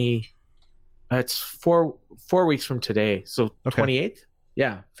 20. It's 4 weeks from today, so 28th.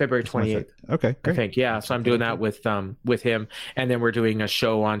 Yeah, February 28th. Okay, great. I think So I'm doing that with him, and then we're doing a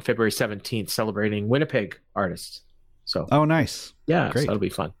show on February 17th celebrating Winnipeg artists. So nice. Yeah, great. So that'll be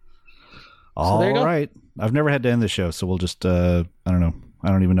fun. All right. I've never had to end the show, so we'll just I don't know. I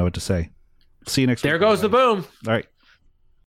don't even know what to say. See you next week. There goes the boom. All right.